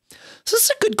recommend? So this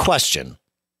is a good question.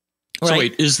 Right. So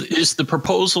wait, is the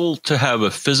proposal to have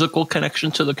a physical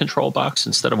connection to the control box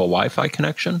instead of a Wi-Fi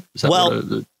connection? Is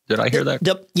that did I hear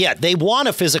that? Yeah, they want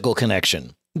a physical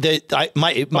connection. they're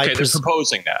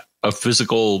proposing that a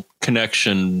physical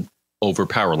connection over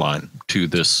PowerLine to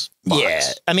this box. Yeah,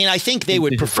 I mean, I think they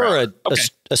would prefer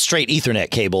a straight Ethernet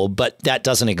cable, but that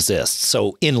doesn't exist.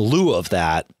 So in lieu of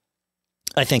that,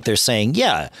 I think they're saying,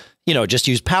 just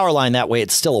use PowerLine. That way,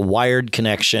 it's still a wired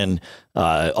connection,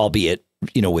 albeit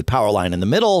with PowerLine in the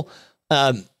middle.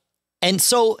 And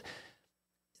so,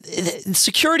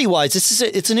 security wise,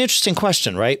 it's an interesting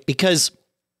question, right? Because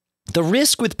the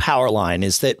risk with PowerLine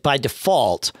is that by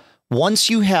default, once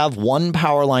you have one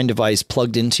PowerLine device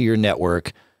plugged into your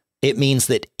network, it means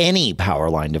that any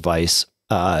PowerLine device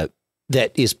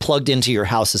that is plugged into your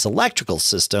house's electrical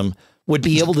system would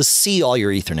be able to see all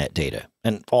your Ethernet data.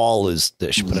 And all is,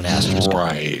 I should put an asterisk.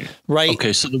 Right.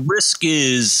 Okay. So the risk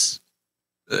is,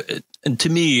 and to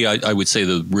me, I would say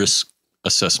the risk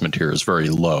assessment here is very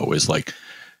low. Is like,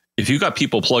 if you got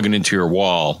people plugging into your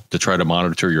wall to try to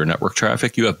monitor your network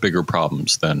traffic, you have bigger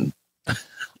problems than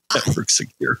network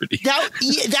security.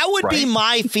 That would be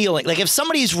my feeling. Like if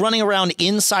somebody's running around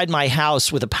inside my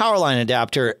house with a PowerLine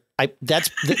adapter, that's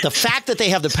the fact that they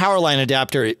have the PowerLine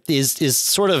adapter is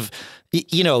sort of,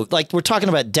 like we're talking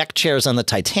about deck chairs on the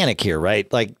Titanic here,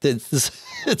 right? Like there's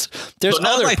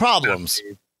other problems.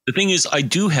 The thing is, I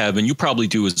do have, and you probably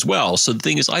do as well. So the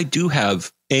thing is, I do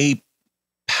have a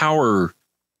power,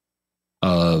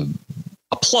 a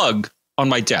plug on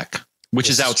my deck, which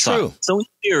is outside. True. So in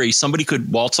theory, somebody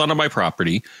could waltz onto my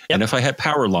property, and if I had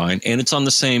PowerLine and it's on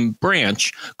the same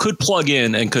branch, could plug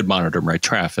in and could monitor my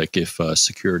traffic if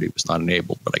security was not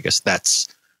enabled. But I guess that's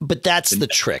the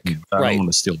trick. I don't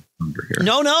want to steal thunder here.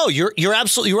 No, you're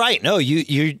absolutely right. No,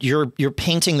 you're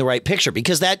painting the right picture,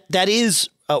 because that is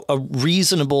a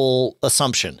reasonable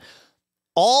assumption.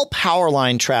 All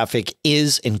PowerLine traffic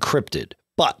is encrypted,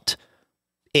 but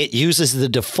it uses the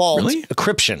default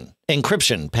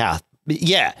encryption path.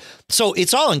 Yeah. So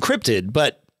it's all encrypted,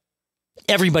 but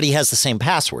everybody has the same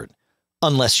password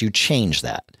unless you change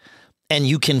that. And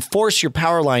you can force your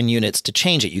PowerLine units to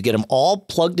change it. You get them all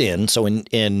plugged in. So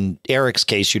in Eric's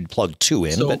case, you'd plug two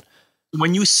in. So but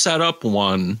when you set up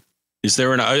one, is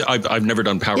there I've never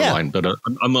done PowerLine, but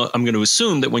I'm going to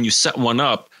assume that when you set one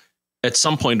up, at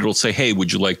some point it'll say, hey,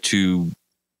 would you like to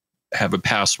have a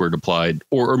password applied,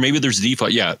 or maybe there's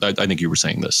default. Yeah, I think you were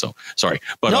saying this. So sorry,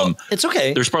 but no, it's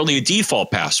okay. There's probably a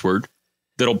default password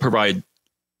that'll provide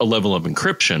a level of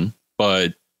encryption,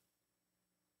 but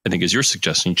I think, as you're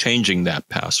suggesting, changing that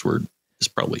password is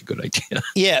probably a good idea.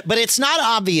 Yeah, but it's not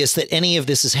obvious that any of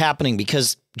this is happening,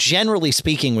 because generally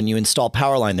speaking, when you install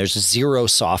PowerLine, there's zero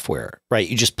software, right?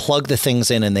 You just plug the things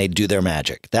in and they do their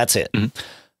magic. That's it.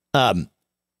 Mm-hmm.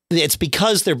 It's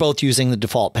because they're both using the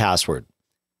default password.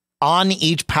 On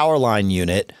each PowerLine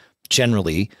unit,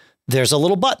 generally, there's a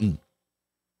little button,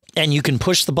 and you can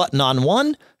push the button on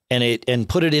one and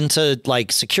put it into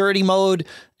like security mode,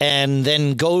 and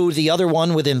then go to the other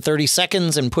one within 30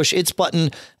 seconds and push its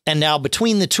button. And now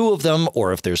between the two of them,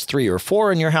 or if there's 3 or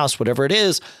 4 in your house, whatever it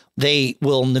is, they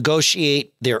will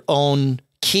negotiate their own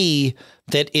key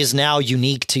that is now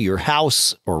unique to your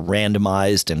house, or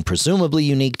randomized and presumably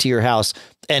unique to your house.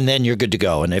 And then you're good to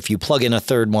go. And if you plug in a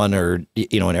third one, or,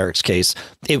 in Eric's case,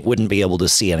 it wouldn't be able to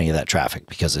see any of that traffic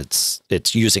because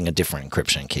it's using a different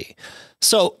encryption key.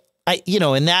 So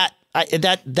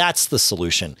that's the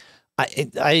solution.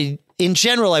 In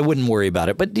general, I wouldn't worry about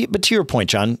it. But to your point,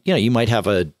 John, you might have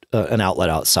an outlet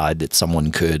outside that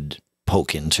someone could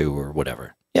poke into or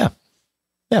whatever. Yeah.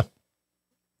 Yeah.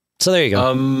 So there you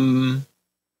go.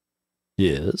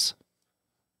 Yes.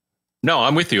 No,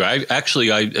 I'm with you. I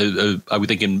would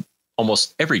think in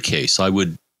almost every case, I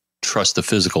would trust the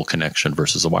physical connection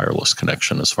versus a wireless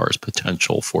connection as far as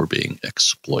potential for being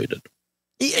exploited.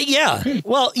 Yeah.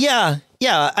 Well, yeah.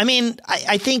 I mean,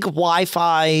 I think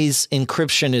Wi-Fi's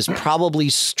encryption is probably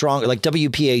stronger. Like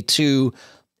WPA2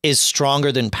 is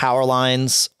stronger than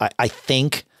PowerLine's, I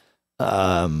think.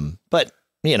 But,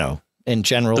 in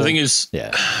general. The thing is,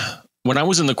 when I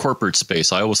was in the corporate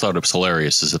space, I always thought it was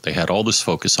hilarious is that they had all this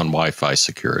focus on Wi-Fi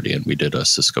security, and we did a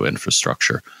Cisco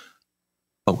infrastructure,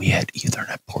 but we had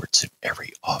Ethernet ports in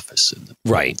every office in the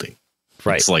building.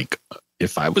 Right. It's like,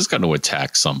 if I was going to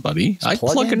attack somebody, I'd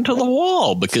plug into the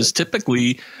wall, because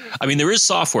typically, I mean, there is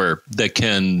software that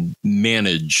can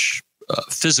manage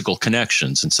physical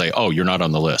connections and say, oh, you're not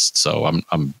on the list, so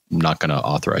I'm not going to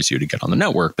authorize you to get on the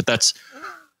network. But that's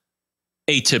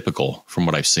atypical from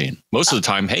what I've seen. Most of the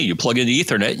time, hey, you plug into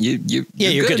Ethernet,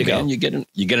 you're good to go. You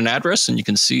get an address, and you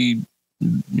can see,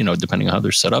 depending on how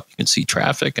they're set up, you can see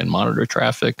traffic and monitor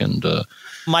traffic. And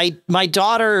my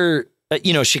daughter,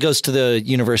 she goes to the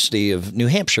University of New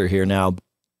Hampshire here now,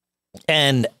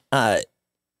 and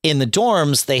in the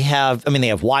dorms, they have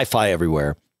Wi-Fi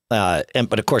everywhere.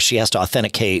 But of course she has to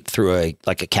authenticate through a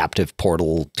captive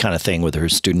portal kind of thing with her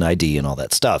student ID and all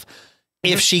that stuff.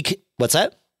 What's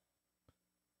that?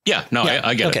 Yeah, no, yeah.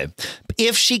 I get it.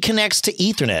 If she connects to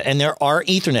Ethernet, and there are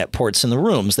Ethernet ports in the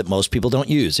rooms that most people don't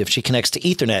use, if she connects to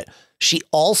Ethernet, she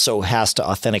also has to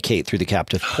authenticate through the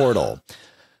captive portal.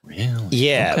 Really?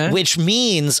 Yeah, okay. Which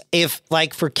means if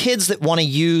for kids that want to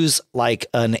use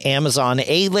an Amazon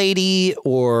A-Lady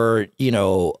or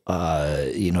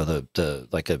a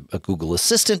Google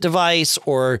Assistant device,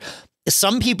 or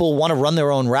some people want to run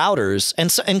their own routers,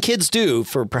 and kids do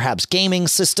for perhaps gaming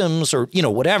systems or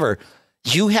whatever,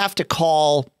 you have to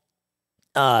call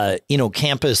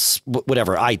campus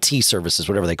whatever IT services,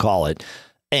 whatever they call it,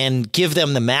 and give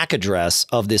them the MAC address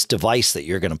of this device that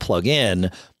you're going to plug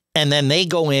in. And then they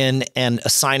go in and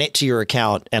assign it to your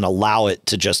account and allow it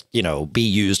to just, be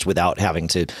used without having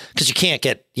to, because you can't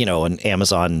get, an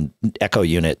Amazon Echo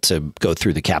unit to go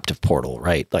through the captive portal,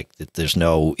 right? There's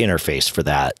no interface for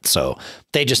that. So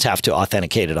they just have to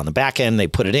authenticate it on the back end. They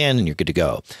put it in and you're good to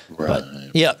go. Right. But,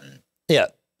 yeah.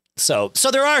 So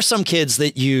there are some kids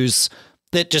that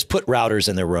just put routers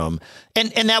in their room.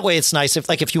 And that way it's nice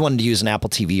if you wanted to use an Apple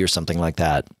TV or something like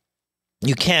that.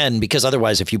 You can, because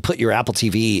otherwise, if you put your Apple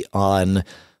TV on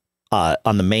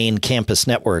the main campus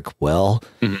network,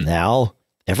 now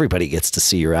everybody gets to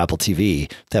see your Apple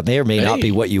TV. That may or may not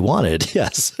be what you wanted.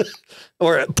 Yes.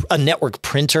 Or a network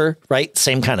printer, right?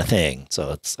 Same kind of thing.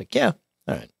 So it's all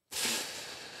right.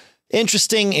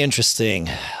 Interesting.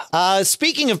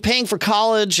 Speaking of paying for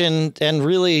college and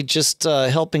really just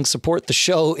helping support the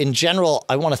show in general,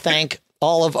 I want to thank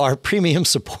all of our premium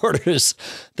supporters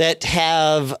that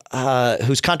have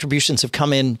whose contributions have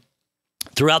come in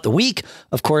throughout the week.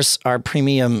 Of course, our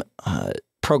premium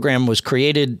program was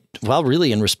created,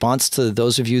 really in response to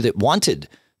those of you that wanted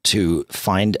to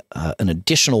find an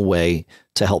additional way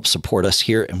to help support us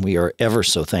here. And we are ever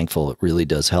so thankful. It really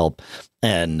does help.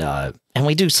 And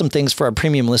we do some things for our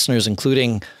premium listeners,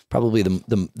 including probably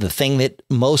the thing that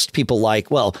most people like.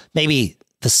 Well, maybe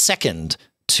the second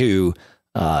to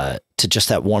just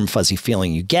that warm, fuzzy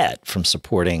feeling you get from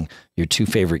supporting your two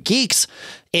favorite geeks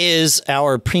is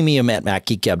our premium at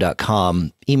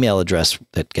macgeekgab.com email address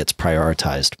that gets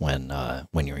prioritized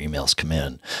when your emails come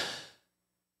in.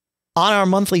 On our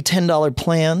monthly $10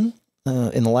 plan,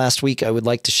 in the last week, I would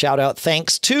like to shout out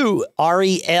thanks to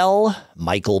Ari L,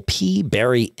 Michael P,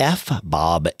 Barry F,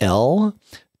 Bob L,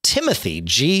 Timothy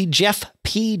G, Jeff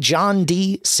P, John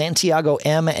D, Santiago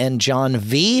M, and John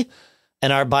V.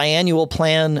 And our biannual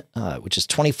plan, which is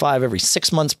 $25 every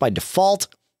 6 months by default,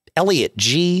 Elliot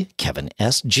G, Kevin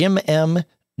S, Jim M,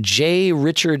 J,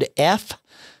 Richard F,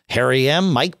 Harry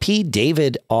M, Mike P,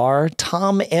 David R,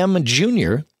 Tom M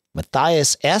Jr.,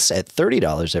 Matthias S at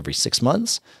 $30 every 6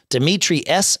 months, Dimitri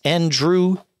S, and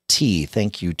Drew T.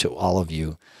 Thank you to all of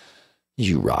you.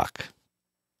 You rock.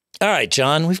 All right,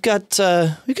 John, we've got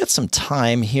some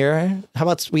time here. How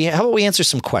about we answer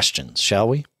some questions, shall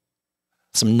we?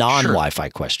 Some non-Wi-Fi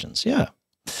questions. Yeah.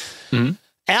 Mm-hmm.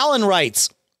 Alan writes,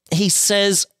 he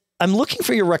says, I'm looking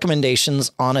for your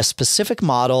recommendations on a specific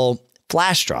model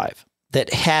flash drive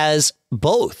that has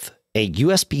both a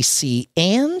USB-C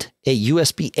and a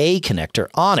USB-A connector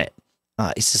on it.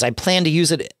 He says, I plan to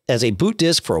use it as a boot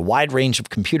disk for a wide range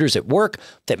of computers at work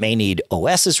that may need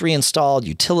OSs reinstalled,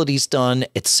 utilities done,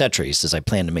 etc. He says, I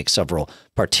plan to make several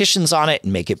partitions on it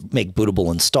and make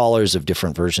bootable installers of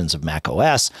different versions of Mac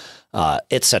OS,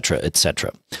 etc.,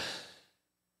 etc.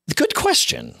 Good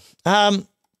question.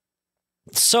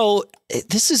 So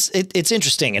it's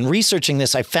interesting. In researching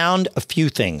this, I found a few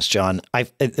things, John.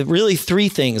 Really three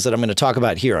things that I'm going to talk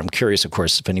about here. I'm curious, of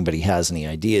course, if anybody has any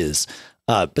ideas.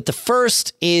 But the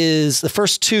first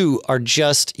two are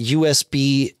just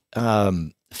USB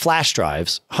flash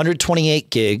drives, 128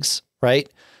 gigs, right?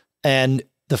 And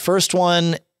the first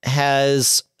one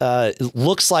has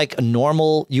looks like a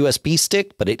normal USB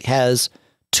stick, but it has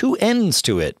two ends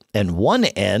to it. And one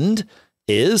end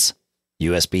is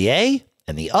USB-A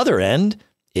and the other end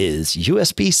is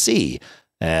USB-C.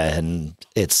 And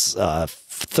it's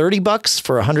 $30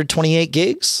 for 128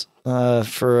 gigs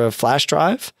for a flash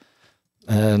drive.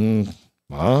 And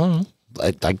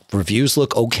reviews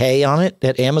look okay on it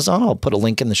at Amazon. I'll put a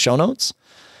link in the show notes.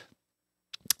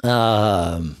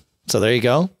 So there you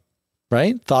go.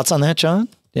 Right? Thoughts on that, John?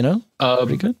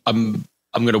 Pretty good. I'm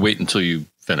going to wait until you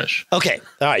finish. Okay.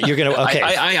 All right. You're going to. Okay.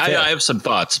 I have some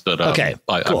thoughts, but okay.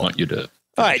 I want you to.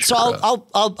 All right. So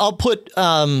I'll put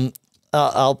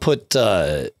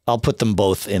them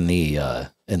both in the.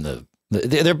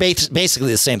 They're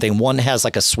basically the same thing. One has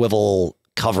like a swivel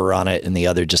cover on it, and the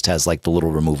other just has like the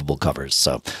little removable covers.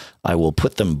 So I will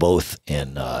put them both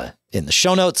in the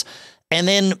show notes. And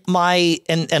then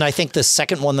and I think the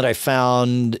second one that I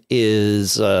found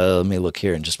is, let me look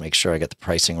here and just make sure I got the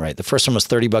pricing right. The first one was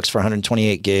 $30 for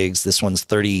 128 gigs. This one's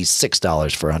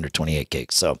 $36 for 128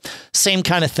 gigs. So same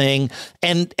kind of thing.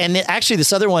 And actually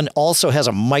this other one also has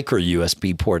a micro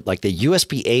USB port, like the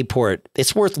USB-A port.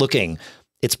 It's worth looking.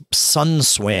 It's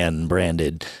Sunswan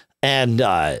branded. And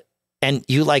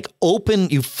you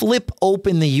you flip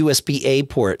open the USB-A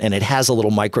port and it has a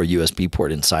little micro USB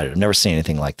port inside it. I've never seen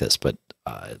anything like this, but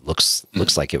it looks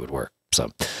like it would work. So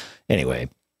anyway,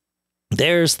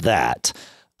 there's that.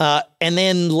 And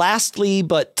then lastly,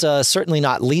 but certainly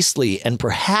not leastly, and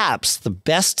perhaps the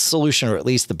best solution, or at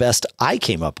least the best I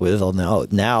came up with, although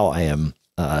now I am,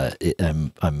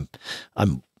 I'm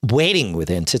waiting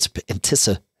with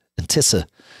anticipation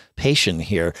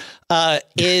here,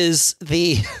 is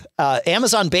the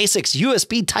Amazon Basics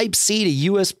USB Type-C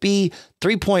to USB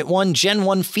 3.1 Gen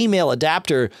 1 female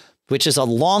adapter, which is a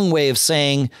long way of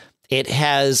saying it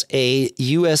has a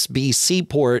USB-C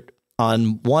port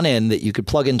on one end that you could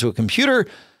plug into a computer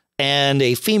and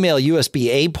a female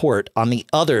USB-A port on the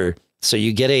other. So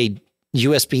you get a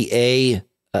USB-A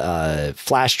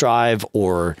flash drive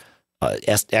or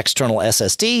external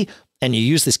SSD, and you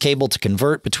use this cable to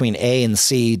convert between A and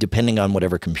C, depending on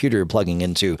whatever computer you're plugging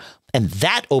into. And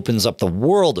that opens up the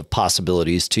world of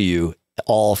possibilities to you,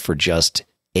 all for just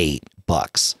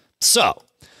 $8. So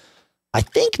I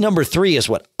think number 3 is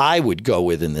what I would go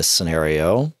with in this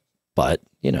scenario. But,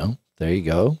 there you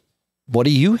go. What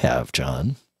do you have,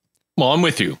 John? Well, I'm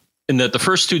with you in that the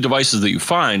first 2 devices that you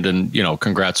find, and,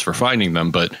 congrats for finding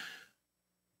them, but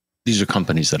these are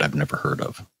companies that I've never heard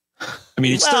of. I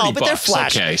mean, it's $30, but they're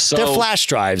flash. Okay, so they're flash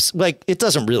drives. Like, it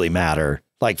doesn't really matter.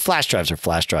 Like, flash drives are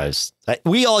flash drives.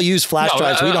 We all use flash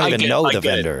drives. We don't even know the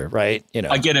vendor, right?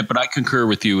 I get it, but I concur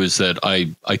with you. Is that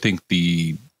I think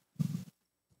the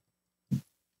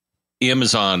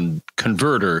Amazon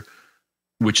converter,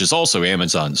 which is also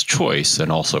Amazon's choice,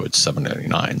 and also it's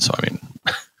 $7.99. So I mean,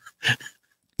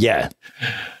 yeah,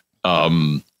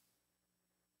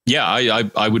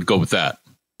 I would go with that.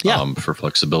 Yeah. For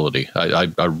flexibility.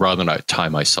 I'd rather not tie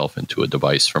myself into a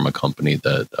device from a company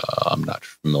that I'm not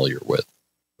familiar with.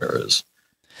 Whereas,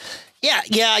 I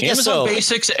guess Amazon so.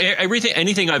 Basics,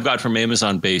 anything I've got from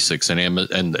Amazon Basics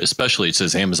and especially it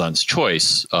says Amazon's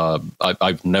choice.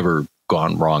 I've never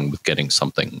gone wrong with getting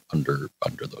something under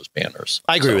those banners.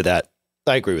 I agree with that.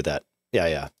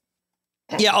 Yeah.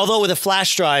 Yeah, although with a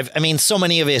flash drive, I mean, so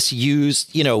many of us use,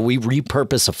 we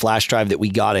repurpose a flash drive that we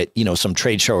got at, some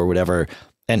trade show or whatever.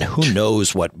 And who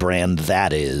knows what brand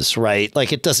that is, right?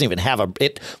 Like, it doesn't even have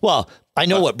I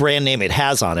know what brand name it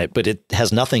has on it, but it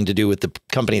has nothing to do with the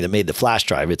company that made the flash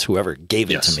drive. It's whoever gave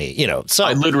it to me, So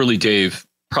I literally, Dave,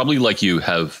 probably like you,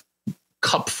 have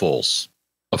cupfuls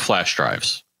of flash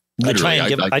drives. Literally,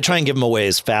 I try and give them away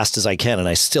as fast as I can, and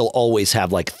I still always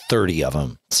have like 30 of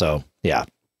them. So, yeah.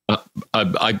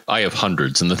 I have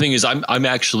hundreds. And the thing is, I'm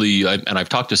actually, and I've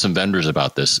talked to some vendors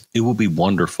about this. It would be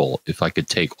wonderful if I could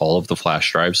take all of the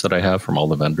flash drives that I have from all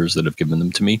the vendors that have given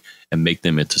them to me and make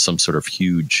them into some sort of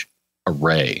huge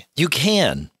array. You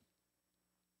can.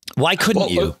 Why couldn't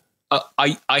you?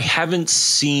 I haven't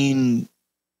seen.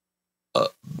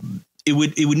 It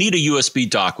would need a USB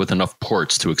dock with enough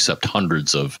ports to accept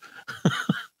hundreds of.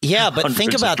 Yeah, but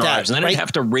think about that. And then I'd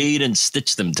have to RAID and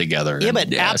stitch them together. Yeah,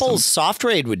 but Apple's Soft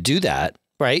RAID would do that,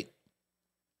 right?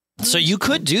 So you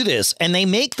could do this. And they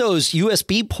make those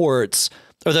USB ports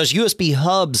or those USB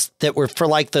hubs that were for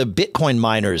like the Bitcoin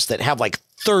miners that have like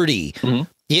 30. Mm-hmm.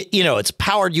 It's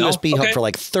powered USB hub for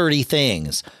like 30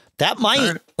 things. That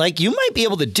might, you might be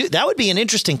able to do, that would be an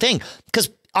interesting thing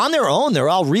because on their own, they're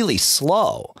all really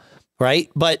slow, right?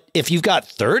 But if you've got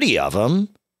 30 of them,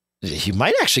 you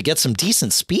might actually get some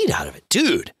decent speed out of it,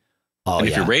 dude. Oh, and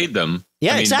if you RAID them,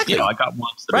 exactly. I got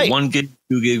ones that are 1 gig,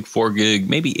 2 gig, 4 gig,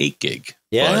 maybe 8 gig.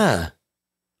 Yeah.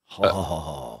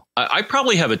 I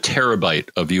probably have a terabyte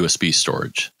of USB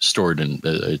storage stored in.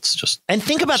 It's just. And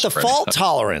think about the fault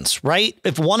tolerance, right?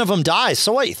 If one of them dies,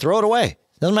 so what? You throw it away.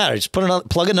 Doesn't matter. Just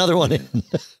plug another one in.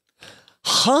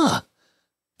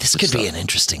 This could be an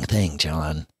interesting thing,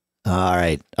 John. All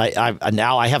right.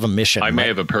 I have a mission. I may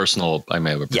have a personal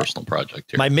project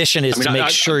here. My mission is to make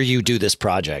sure you do this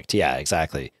project. Yeah,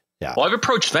 exactly. Yeah. Well, I've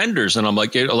approached vendors and I'm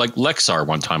like Lexar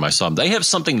one time I saw them. They have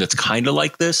something that's kind of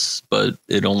like this, but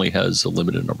it only has a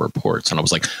limited number of ports. And I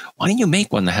was like, why don't you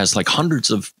make one that has like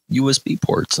hundreds of USB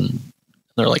ports? And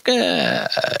they're like, go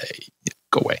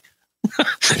away.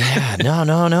 Yeah,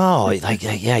 no.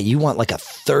 You want like a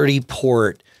 30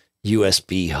 port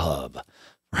USB hub.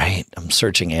 Right. I'm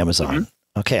searching Amazon.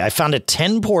 Okay. I found a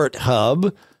 10-port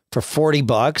hub for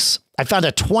 $40. I found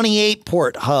a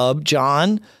 28-port hub,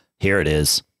 John. Here it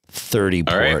is.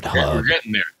 30-port hub. We're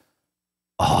getting there.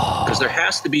 Oh. Because there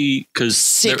has to be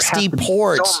 60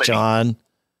 ports, so John.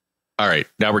 All right.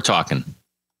 Now we're talking.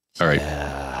 All right.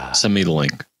 Yeah. Send me the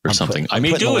link or something. I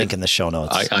may do the link in the show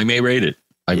notes. I may rate it.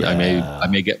 I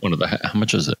may get one of the. How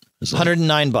much is it?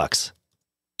 $109.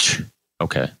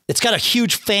 Okay. It's got a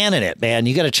huge fan in it, man.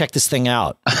 You got to check this thing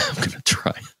out. I'm going to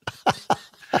try it.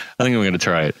 I think I'm going to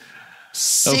try it.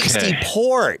 60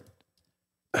 port.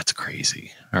 That's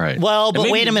crazy. All right. Well, but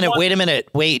wait a minute.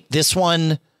 Wait, this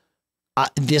one,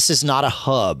 this is not a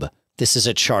hub. This is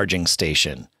a charging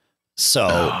station.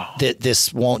 So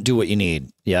this won't do what you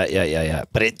need. Yeah.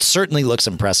 But it certainly looks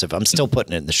impressive. I'm still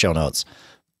putting it in the show notes.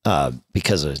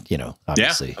 Because of,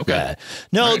 obviously. Yeah, okay. Yeah.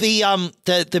 No, right.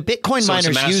 The Bitcoin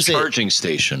miners use it. Charging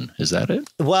station. Is that it?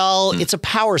 Well, it's a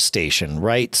power station,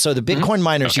 right? So the Bitcoin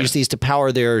miners use these to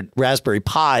power their Raspberry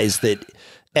Pis that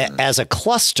as a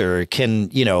cluster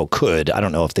can, I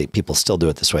don't know if people still do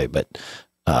it this way, but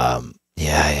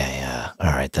yeah.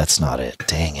 All right. That's not it.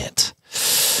 Dang it.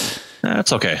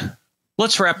 That's okay.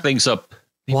 Let's wrap things up.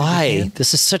 Why?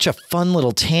 This is such a fun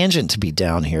little tangent to be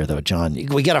down here, though, John.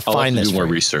 We got to find this. Do more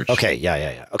research. Okay.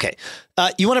 Yeah. Okay.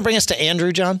 You want to bring us to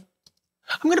Andrew, John?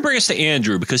 I'm going to bring us to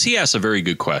Andrew because he asks a very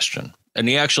good question. And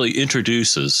he actually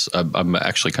introduces, I'm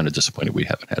actually kind of disappointed we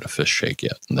haven't had a fish shake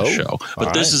yet in the show,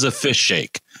 but this is a fish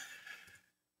shake.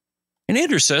 And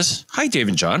Andrew says, "Hi, Dave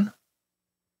and John.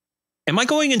 Am I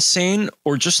going insane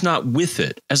or just not with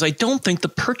it, as I don't think the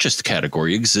purchased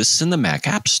category exists in the Mac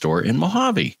App Store in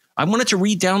Mojave? I wanted to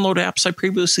re-download apps I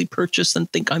previously purchased and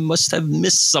think I must have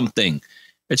missed something.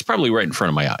 It's probably right in front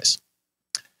of my eyes."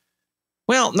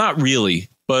 Well, not really,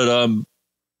 but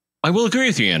I will agree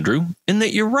with you, Andrew, in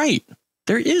that you're right.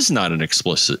 There is not an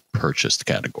explicit purchased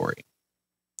category.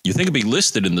 You think it'd be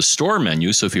listed in the store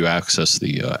menu. So if you access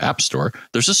the App Store,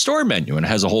 there's a store menu and it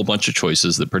has a whole bunch of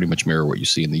choices that pretty much mirror what you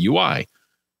see in the UI.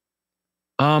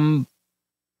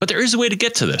 But there is a way to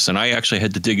get to this. And I actually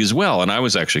had to dig as well. And I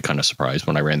was actually kind of surprised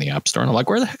when I ran the App Store and I'm like,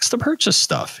 where the heck's the purchase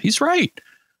stuff? He's right.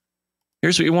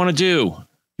 Here's what you want to do.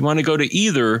 You want to go to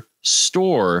either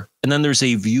store and then there's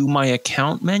a view my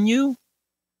account menu.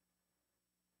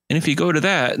 And if you go to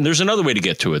that, and there's another way to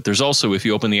get to it. There's also, if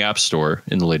you open the App Store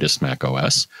in the latest Mac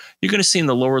OS, you're going to see in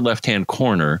the lower left-hand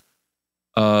corner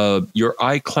your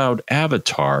iCloud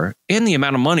avatar and the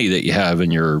amount of money that you have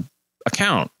in your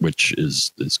account, which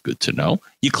is good to know.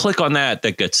 You click on that,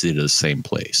 that gets you to the same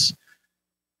place.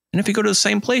 And if you go to the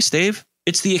same place, Dave,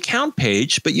 it's the account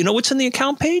page. But you know what's in the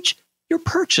account page? Your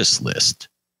purchase list.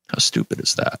 How stupid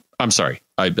is that? I'm sorry.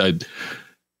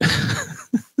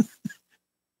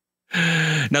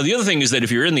 Now, the other thing is that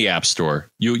if you're in the App Store,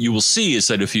 you will see is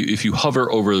that if you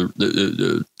hover over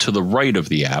to the right of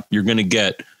the app, you're going to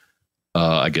get,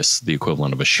 I guess, the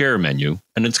equivalent of a share menu.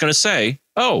 And it's going to say,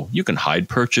 oh, you can hide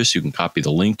purchase. You can copy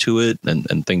the link to it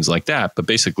and things like that. But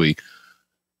basically,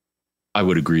 I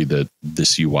would agree that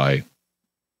this UI,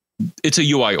 it's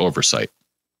a UI oversight.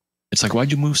 It's like,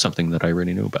 why'd you move something that I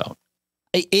already knew about?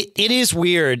 It is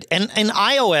weird. And in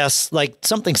iOS, like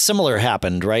something similar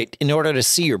happened, right? In order to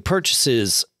see your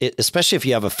purchases, especially if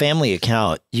you have a family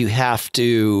account, you have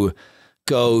to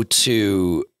go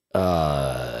to,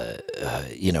 like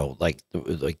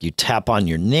you tap on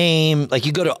your name, like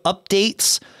you go to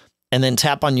updates and then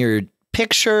tap on your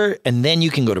picture and then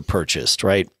you can go to purchased,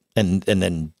 right? And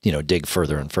then, dig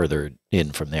further and further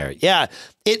in from there. Yeah,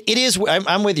 it is.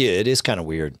 I'm with you. It is kind of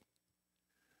weird.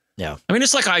 Yeah. I mean,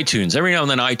 it's like iTunes. Every now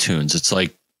and then iTunes, it's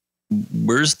like,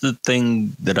 where's the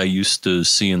thing that I used to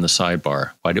see in the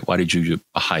sidebar? Why did you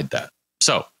hide that?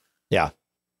 So, yeah.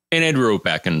 And Ed wrote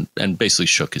back and basically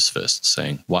shook his fist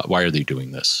saying, why are they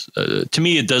doing this? To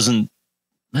me, it doesn't,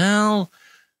 well,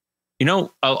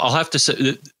 I'll have to say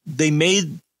that they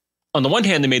made, on the one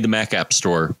hand, they made the Mac App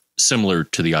Store similar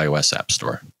to the iOS App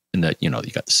Store in that, you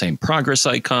got the same progress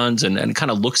icons and it kind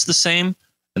of looks the same.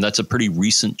 And that's a pretty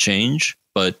recent change.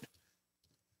 But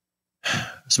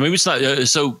so maybe it's not.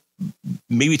 So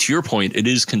maybe to your point, it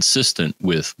is consistent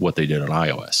with what they did on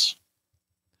iOS.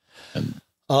 And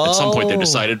at some point, they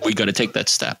decided we got to take that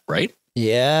step, right?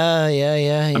 Yeah.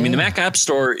 I mean, the Mac App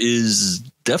Store is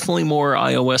definitely more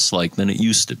iOS-like than it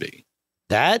used to be.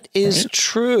 That is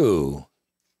true.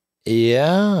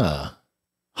 Yeah.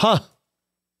 Huh.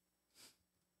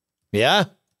 Yeah.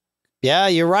 Yeah,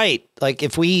 you're right. Like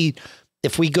if we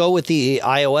go with the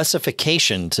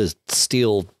iOSification, to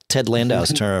steal Ted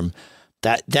Landau's term,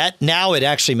 that now it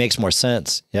actually makes more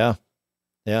sense. Yeah.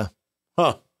 Huh.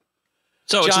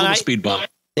 So John, it's a little speed bump.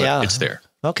 But it's there.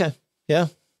 Okay. Yeah.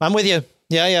 I'm with you.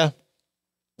 Yeah.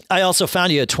 I also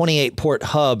found you a 28 port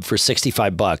hub for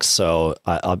 $65. So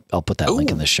I'll put that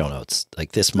link in the show notes.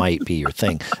 Like, this might be your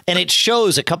thing. And it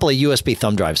shows a couple of USB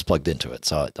thumb drives plugged into it.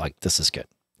 So like, this is good.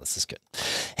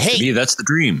 Hey, to me, that's the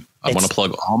dream. I want to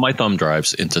plug all my thumb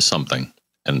drives into something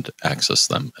and access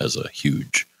them as a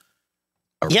huge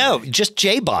array. Yeah, just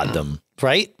JBOD them,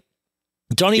 right?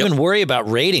 Don't even worry about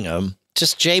rating them.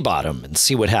 Just JBOD them and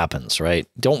see what happens, right?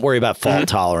 Don't worry about fault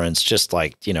tolerance. Just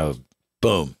like,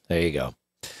 boom, there you go.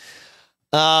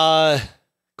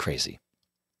 Crazy.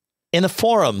 In the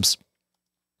forums,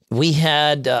 we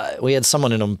had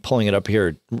someone, and I'm pulling it up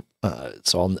here,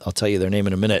 so I'll tell you their name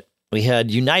in a minute. We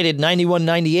had United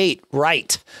 9198.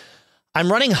 Right. I'm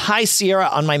running High Sierra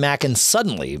on my Mac, and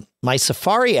suddenly my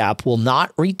Safari app will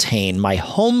not retain my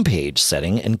homepage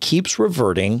setting and keeps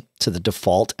reverting to the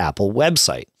default Apple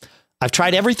website. I've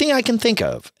tried everything I can think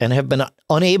of and have been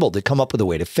unable to come up with a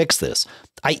way to fix this.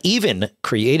 I even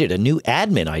created a new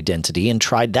admin identity and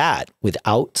tried that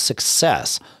without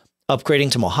success.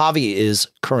 Upgrading to Mojave is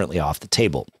currently off the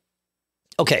table.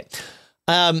 Okay.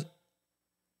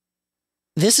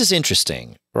 This is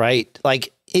interesting, right?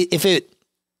 Like, even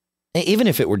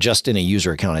if it were just in a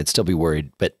user account, I'd still be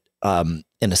worried. But in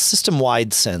a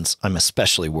system-wide sense, I'm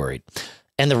especially worried.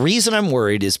 And the reason I'm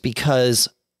worried is because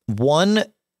one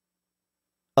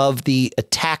of the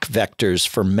attack vectors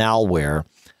for malware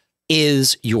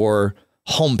is your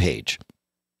homepage.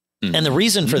 And the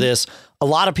reason for this, a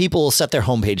lot of people will set their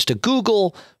homepage to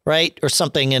Google, right, or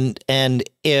something. And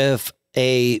if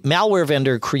a malware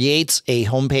vendor creates a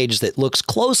homepage that looks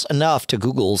close enough to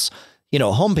Google's,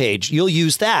 homepage, you'll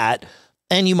use that,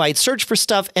 and you might search for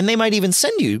stuff, and they might even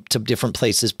send you to different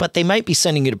places, but they might be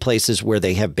sending you to places where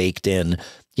they have baked in,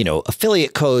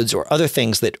 affiliate codes or other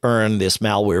things that earn this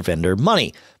malware vendor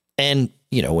money. And,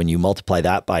 when you multiply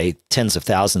that by tens of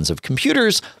thousands of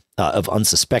computers of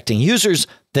unsuspecting users,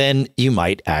 then you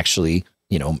might actually,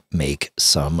 make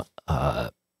some,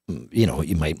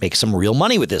 you might make some real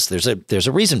money with this. There's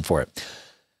a reason for it.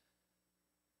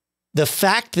 The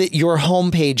fact that your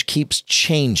homepage keeps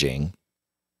changing,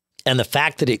 and the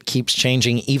fact that it keeps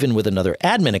changing even with another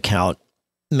admin account,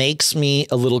 makes me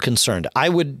a little concerned. I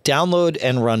would download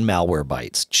and run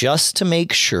Malwarebytes just to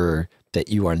make sure that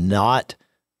you are not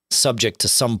subject to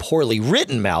some poorly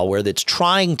written malware that's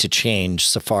trying to change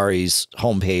Safari's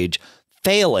homepage,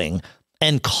 failing,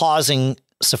 and causing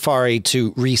Safari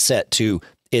to reset to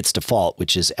its default,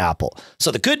 which is Apple.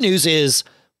 So the good news is,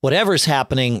 whatever's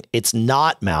happening, it's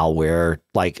not malware,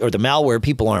 or the malware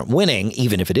people aren't winning,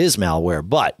 even if it is malware.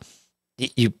 But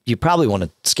you probably want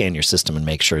to scan your system and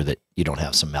make sure that you don't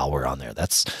have some malware on there.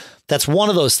 That's one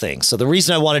of those things. So the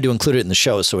reason I wanted to include it in the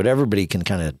show is so that everybody can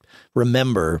kind of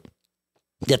remember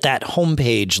that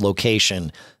homepage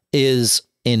location is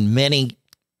in many,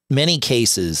 many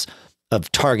cases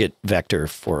of target vector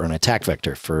for an attack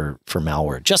vector for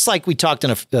malware. Just like we talked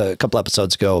in a couple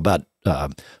episodes ago about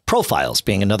profiles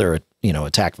being another,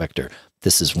 attack vector.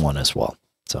 This is one as well.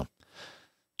 So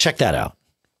check that out.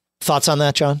 Thoughts on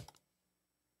that, John?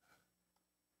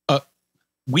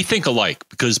 We think alike,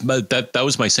 because that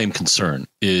was my same concern.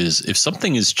 Is if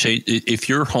something is if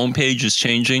your homepage is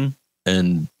changing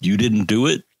and you didn't do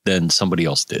it, then somebody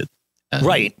else did. And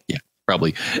right. Yeah,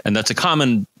 probably. And that's a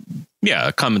common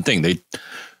thing.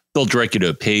 They'll direct you to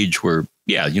a page where,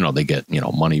 they get,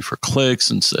 money for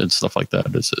clicks and stuff like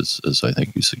that, as I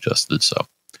think you suggested. So,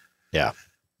 yeah.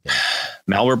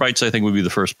 Malwarebytes, I think, would be the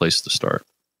first place to start.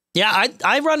 Yeah,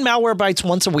 I run Malwarebytes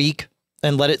once a week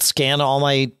and let it scan all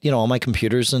my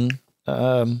computers. And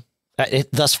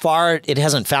thus far, it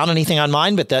hasn't found anything on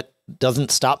mine, but that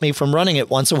doesn't stop me from running it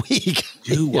once a week.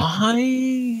 Do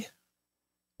I?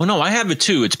 Well, no, I have it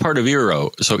too. It's part of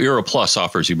Eero. So Eero Plus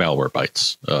offers you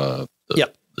Malwarebytes, the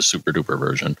super duper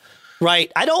version.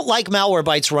 Right. I don't like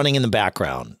Malwarebytes running in the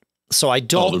background. So I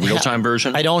don't. The real-time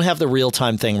version? I don't have the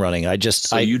real-time thing running.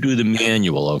 You do the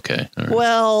manual. Okay. All right.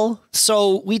 Well,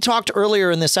 so we talked earlier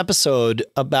in this episode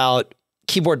about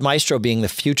Keyboard Maestro being the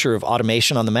future of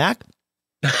automation on the Mac.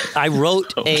 I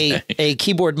wrote a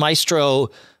Keyboard Maestro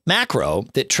macro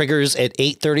that triggers at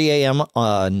 8:30 a.m.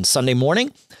 on Sunday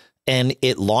morning, and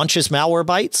it launches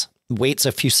Malwarebytes, waits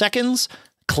a few seconds,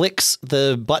 clicks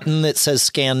the button that says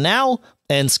scan now,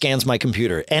 and scans my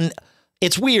computer. And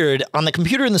it's weird. On the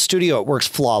computer in the studio, it works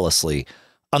flawlessly.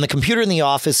 On the computer in the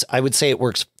office, I would say it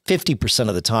works 50%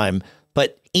 of the time.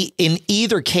 But in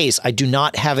either case, I do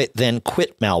not have it then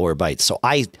quit Malwarebytes. So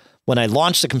when I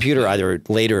launch the computer, either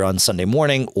later on Sunday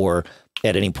morning or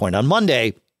at any point on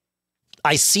Monday,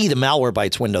 I see the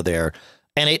Malwarebytes window there,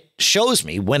 and it shows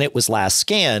me when it was last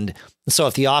scanned. So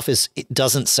if the office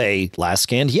doesn't say last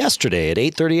scanned yesterday at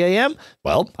 8:30 a.m.,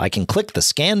 well, I can click the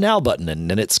scan now button and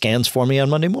then it scans for me on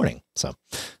Monday morning. So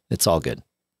it's all good.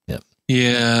 Yeah.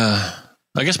 Yeah.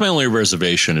 I guess my only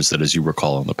reservation is that, as you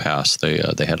recall in the past, they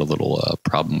had a little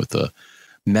problem with a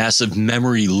massive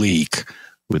memory leak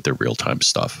with their real-time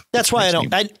stuff. That's why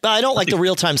I don't like the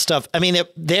real-time stuff. I mean,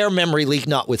 their memory leak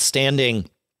notwithstanding,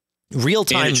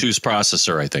 real-time. And a choose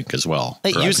processor, I think, as well.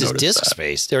 It uses disk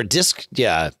space. They're disk,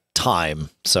 time.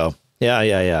 So,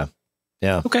 yeah.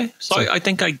 Okay. So I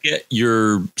think I get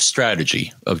your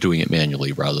strategy of doing it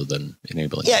manually rather than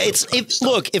enabling. Yeah,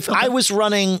 look, if I was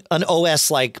running an OS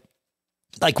like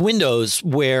Windows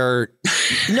where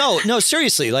no,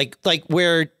 seriously, like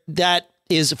where that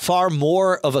is far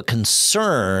more of a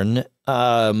concern,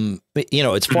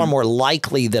 it's far more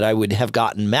likely that I would have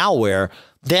gotten malware,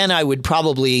 then I would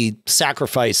probably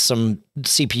sacrifice some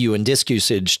CPU and disk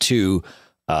usage to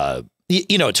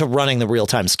running the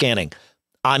real-time scanning.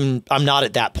 I'm not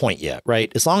at that point yet,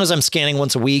 right? As long as I'm scanning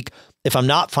once a week, if I'm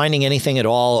not finding anything at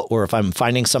all, or if I'm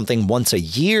finding something once a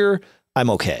year, I'm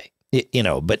okay.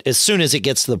 But as soon as it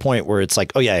gets to the point where it's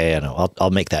like, oh yeah, no,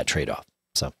 I'll make that trade-off.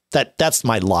 So that's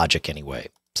my logic anyway.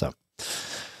 So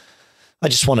I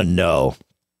just want to know,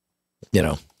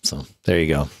 so there you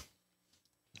go.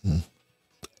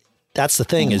 That's the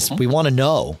thing is we want to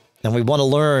know, and we want to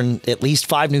learn at least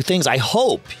 5 new things. I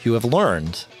hope you have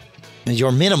learned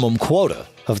your minimum quota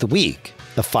of the week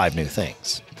of 5 new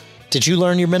things. Did you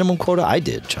learn your minimum quota? I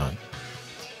did, John.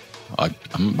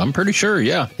 I'm pretty sure.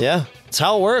 Yeah. Yeah. It's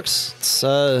how it works. It's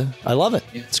I love it.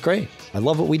 Yeah. It's great. I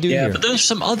love what we do here. But there's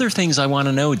some other things I want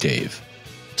to know, Dave.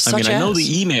 I know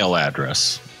the email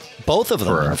address. Both of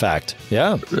them, in fact.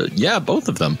 Yeah. Yeah, both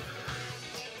of them.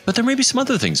 But there may be some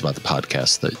other things about the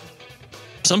podcast that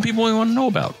some people want to know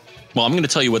about. Well, I'm going to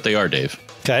tell you what they are, Dave.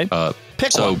 Okay.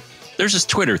 Pick one. So there's this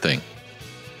Twitter thing.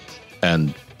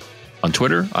 And on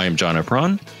Twitter, I am John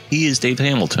Efron. He is Dave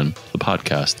Hamilton. The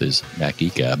podcast is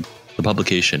Geek Gab. The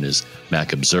publication is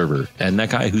Mac Observer. And that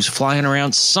guy who's flying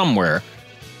around somewhere,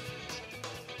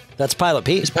 that's Pilot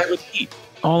Pete. It's Pilot Pete.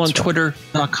 All on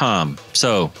Twitter.com.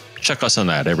 So check us on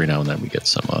that. Every now and then we get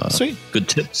some good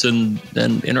tips and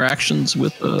interactions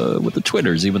with the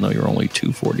Twitters, even though you're only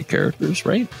 240 characters,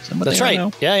 right? That's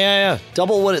right. Yeah.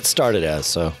 Double what it started as.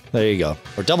 So there you go.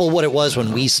 Or double what it was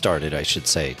when we started, I should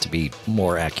say, to be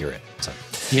more accurate. So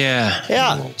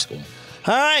yeah. Old school.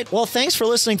 All right. Well, thanks for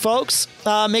listening, folks.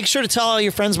 Make sure to tell all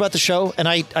your friends about the show. And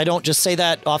I don't just say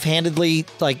that offhandedly.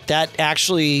 Like that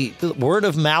actually, word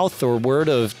of mouth or word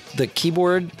of the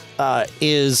keyboard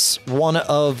is one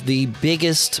of the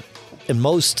biggest and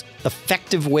most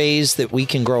effective ways that we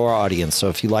can grow our audience. So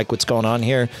if you like what's going on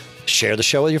here, share the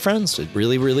show with your friends. It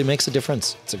really, really makes a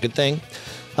difference. It's a good thing.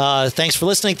 Thanks for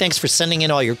listening. Thanks for sending in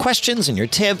all your questions and your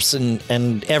tips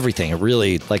and everything. It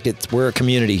really, we're a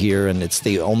community here, and it's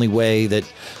the only way that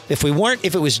if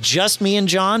it was just me and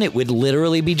John, it would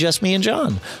literally be just me and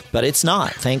John, but it's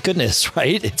not. Thank goodness,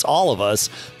 right? It's all of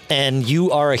us, and you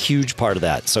are a huge part of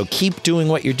that. So keep doing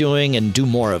what you're doing and do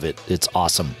more of it. It's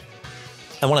awesome.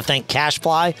 I want to thank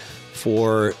CashFly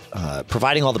for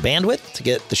providing all the bandwidth to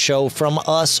get the show from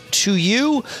us to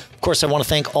you. Of course, I want to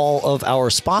thank all of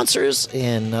our sponsors.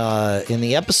 In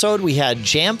the episode, we had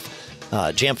Jamf.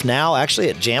 Jamf now, actually,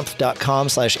 at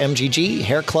jamf.com/MGG,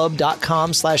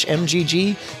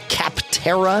 hairclub.com/MGG,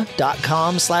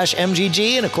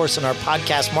 capterra.com/MGG, and of course, in our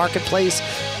podcast marketplace,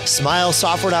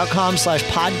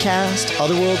 smilesoftware.com/podcast,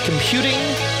 Otherworld Computing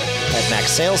at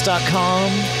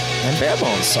maxsales.com, and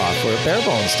Barebones Software at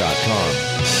barebones.com.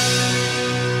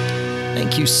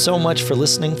 Thank you so much for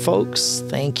listening, folks.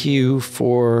 Thank you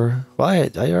for... Well, I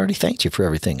already thanked you for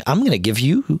everything. I'm going to give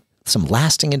you some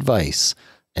lasting advice.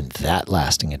 And that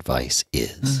lasting advice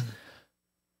is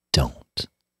don't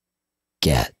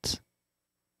get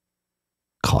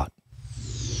caught.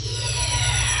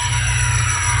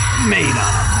 Made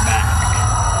on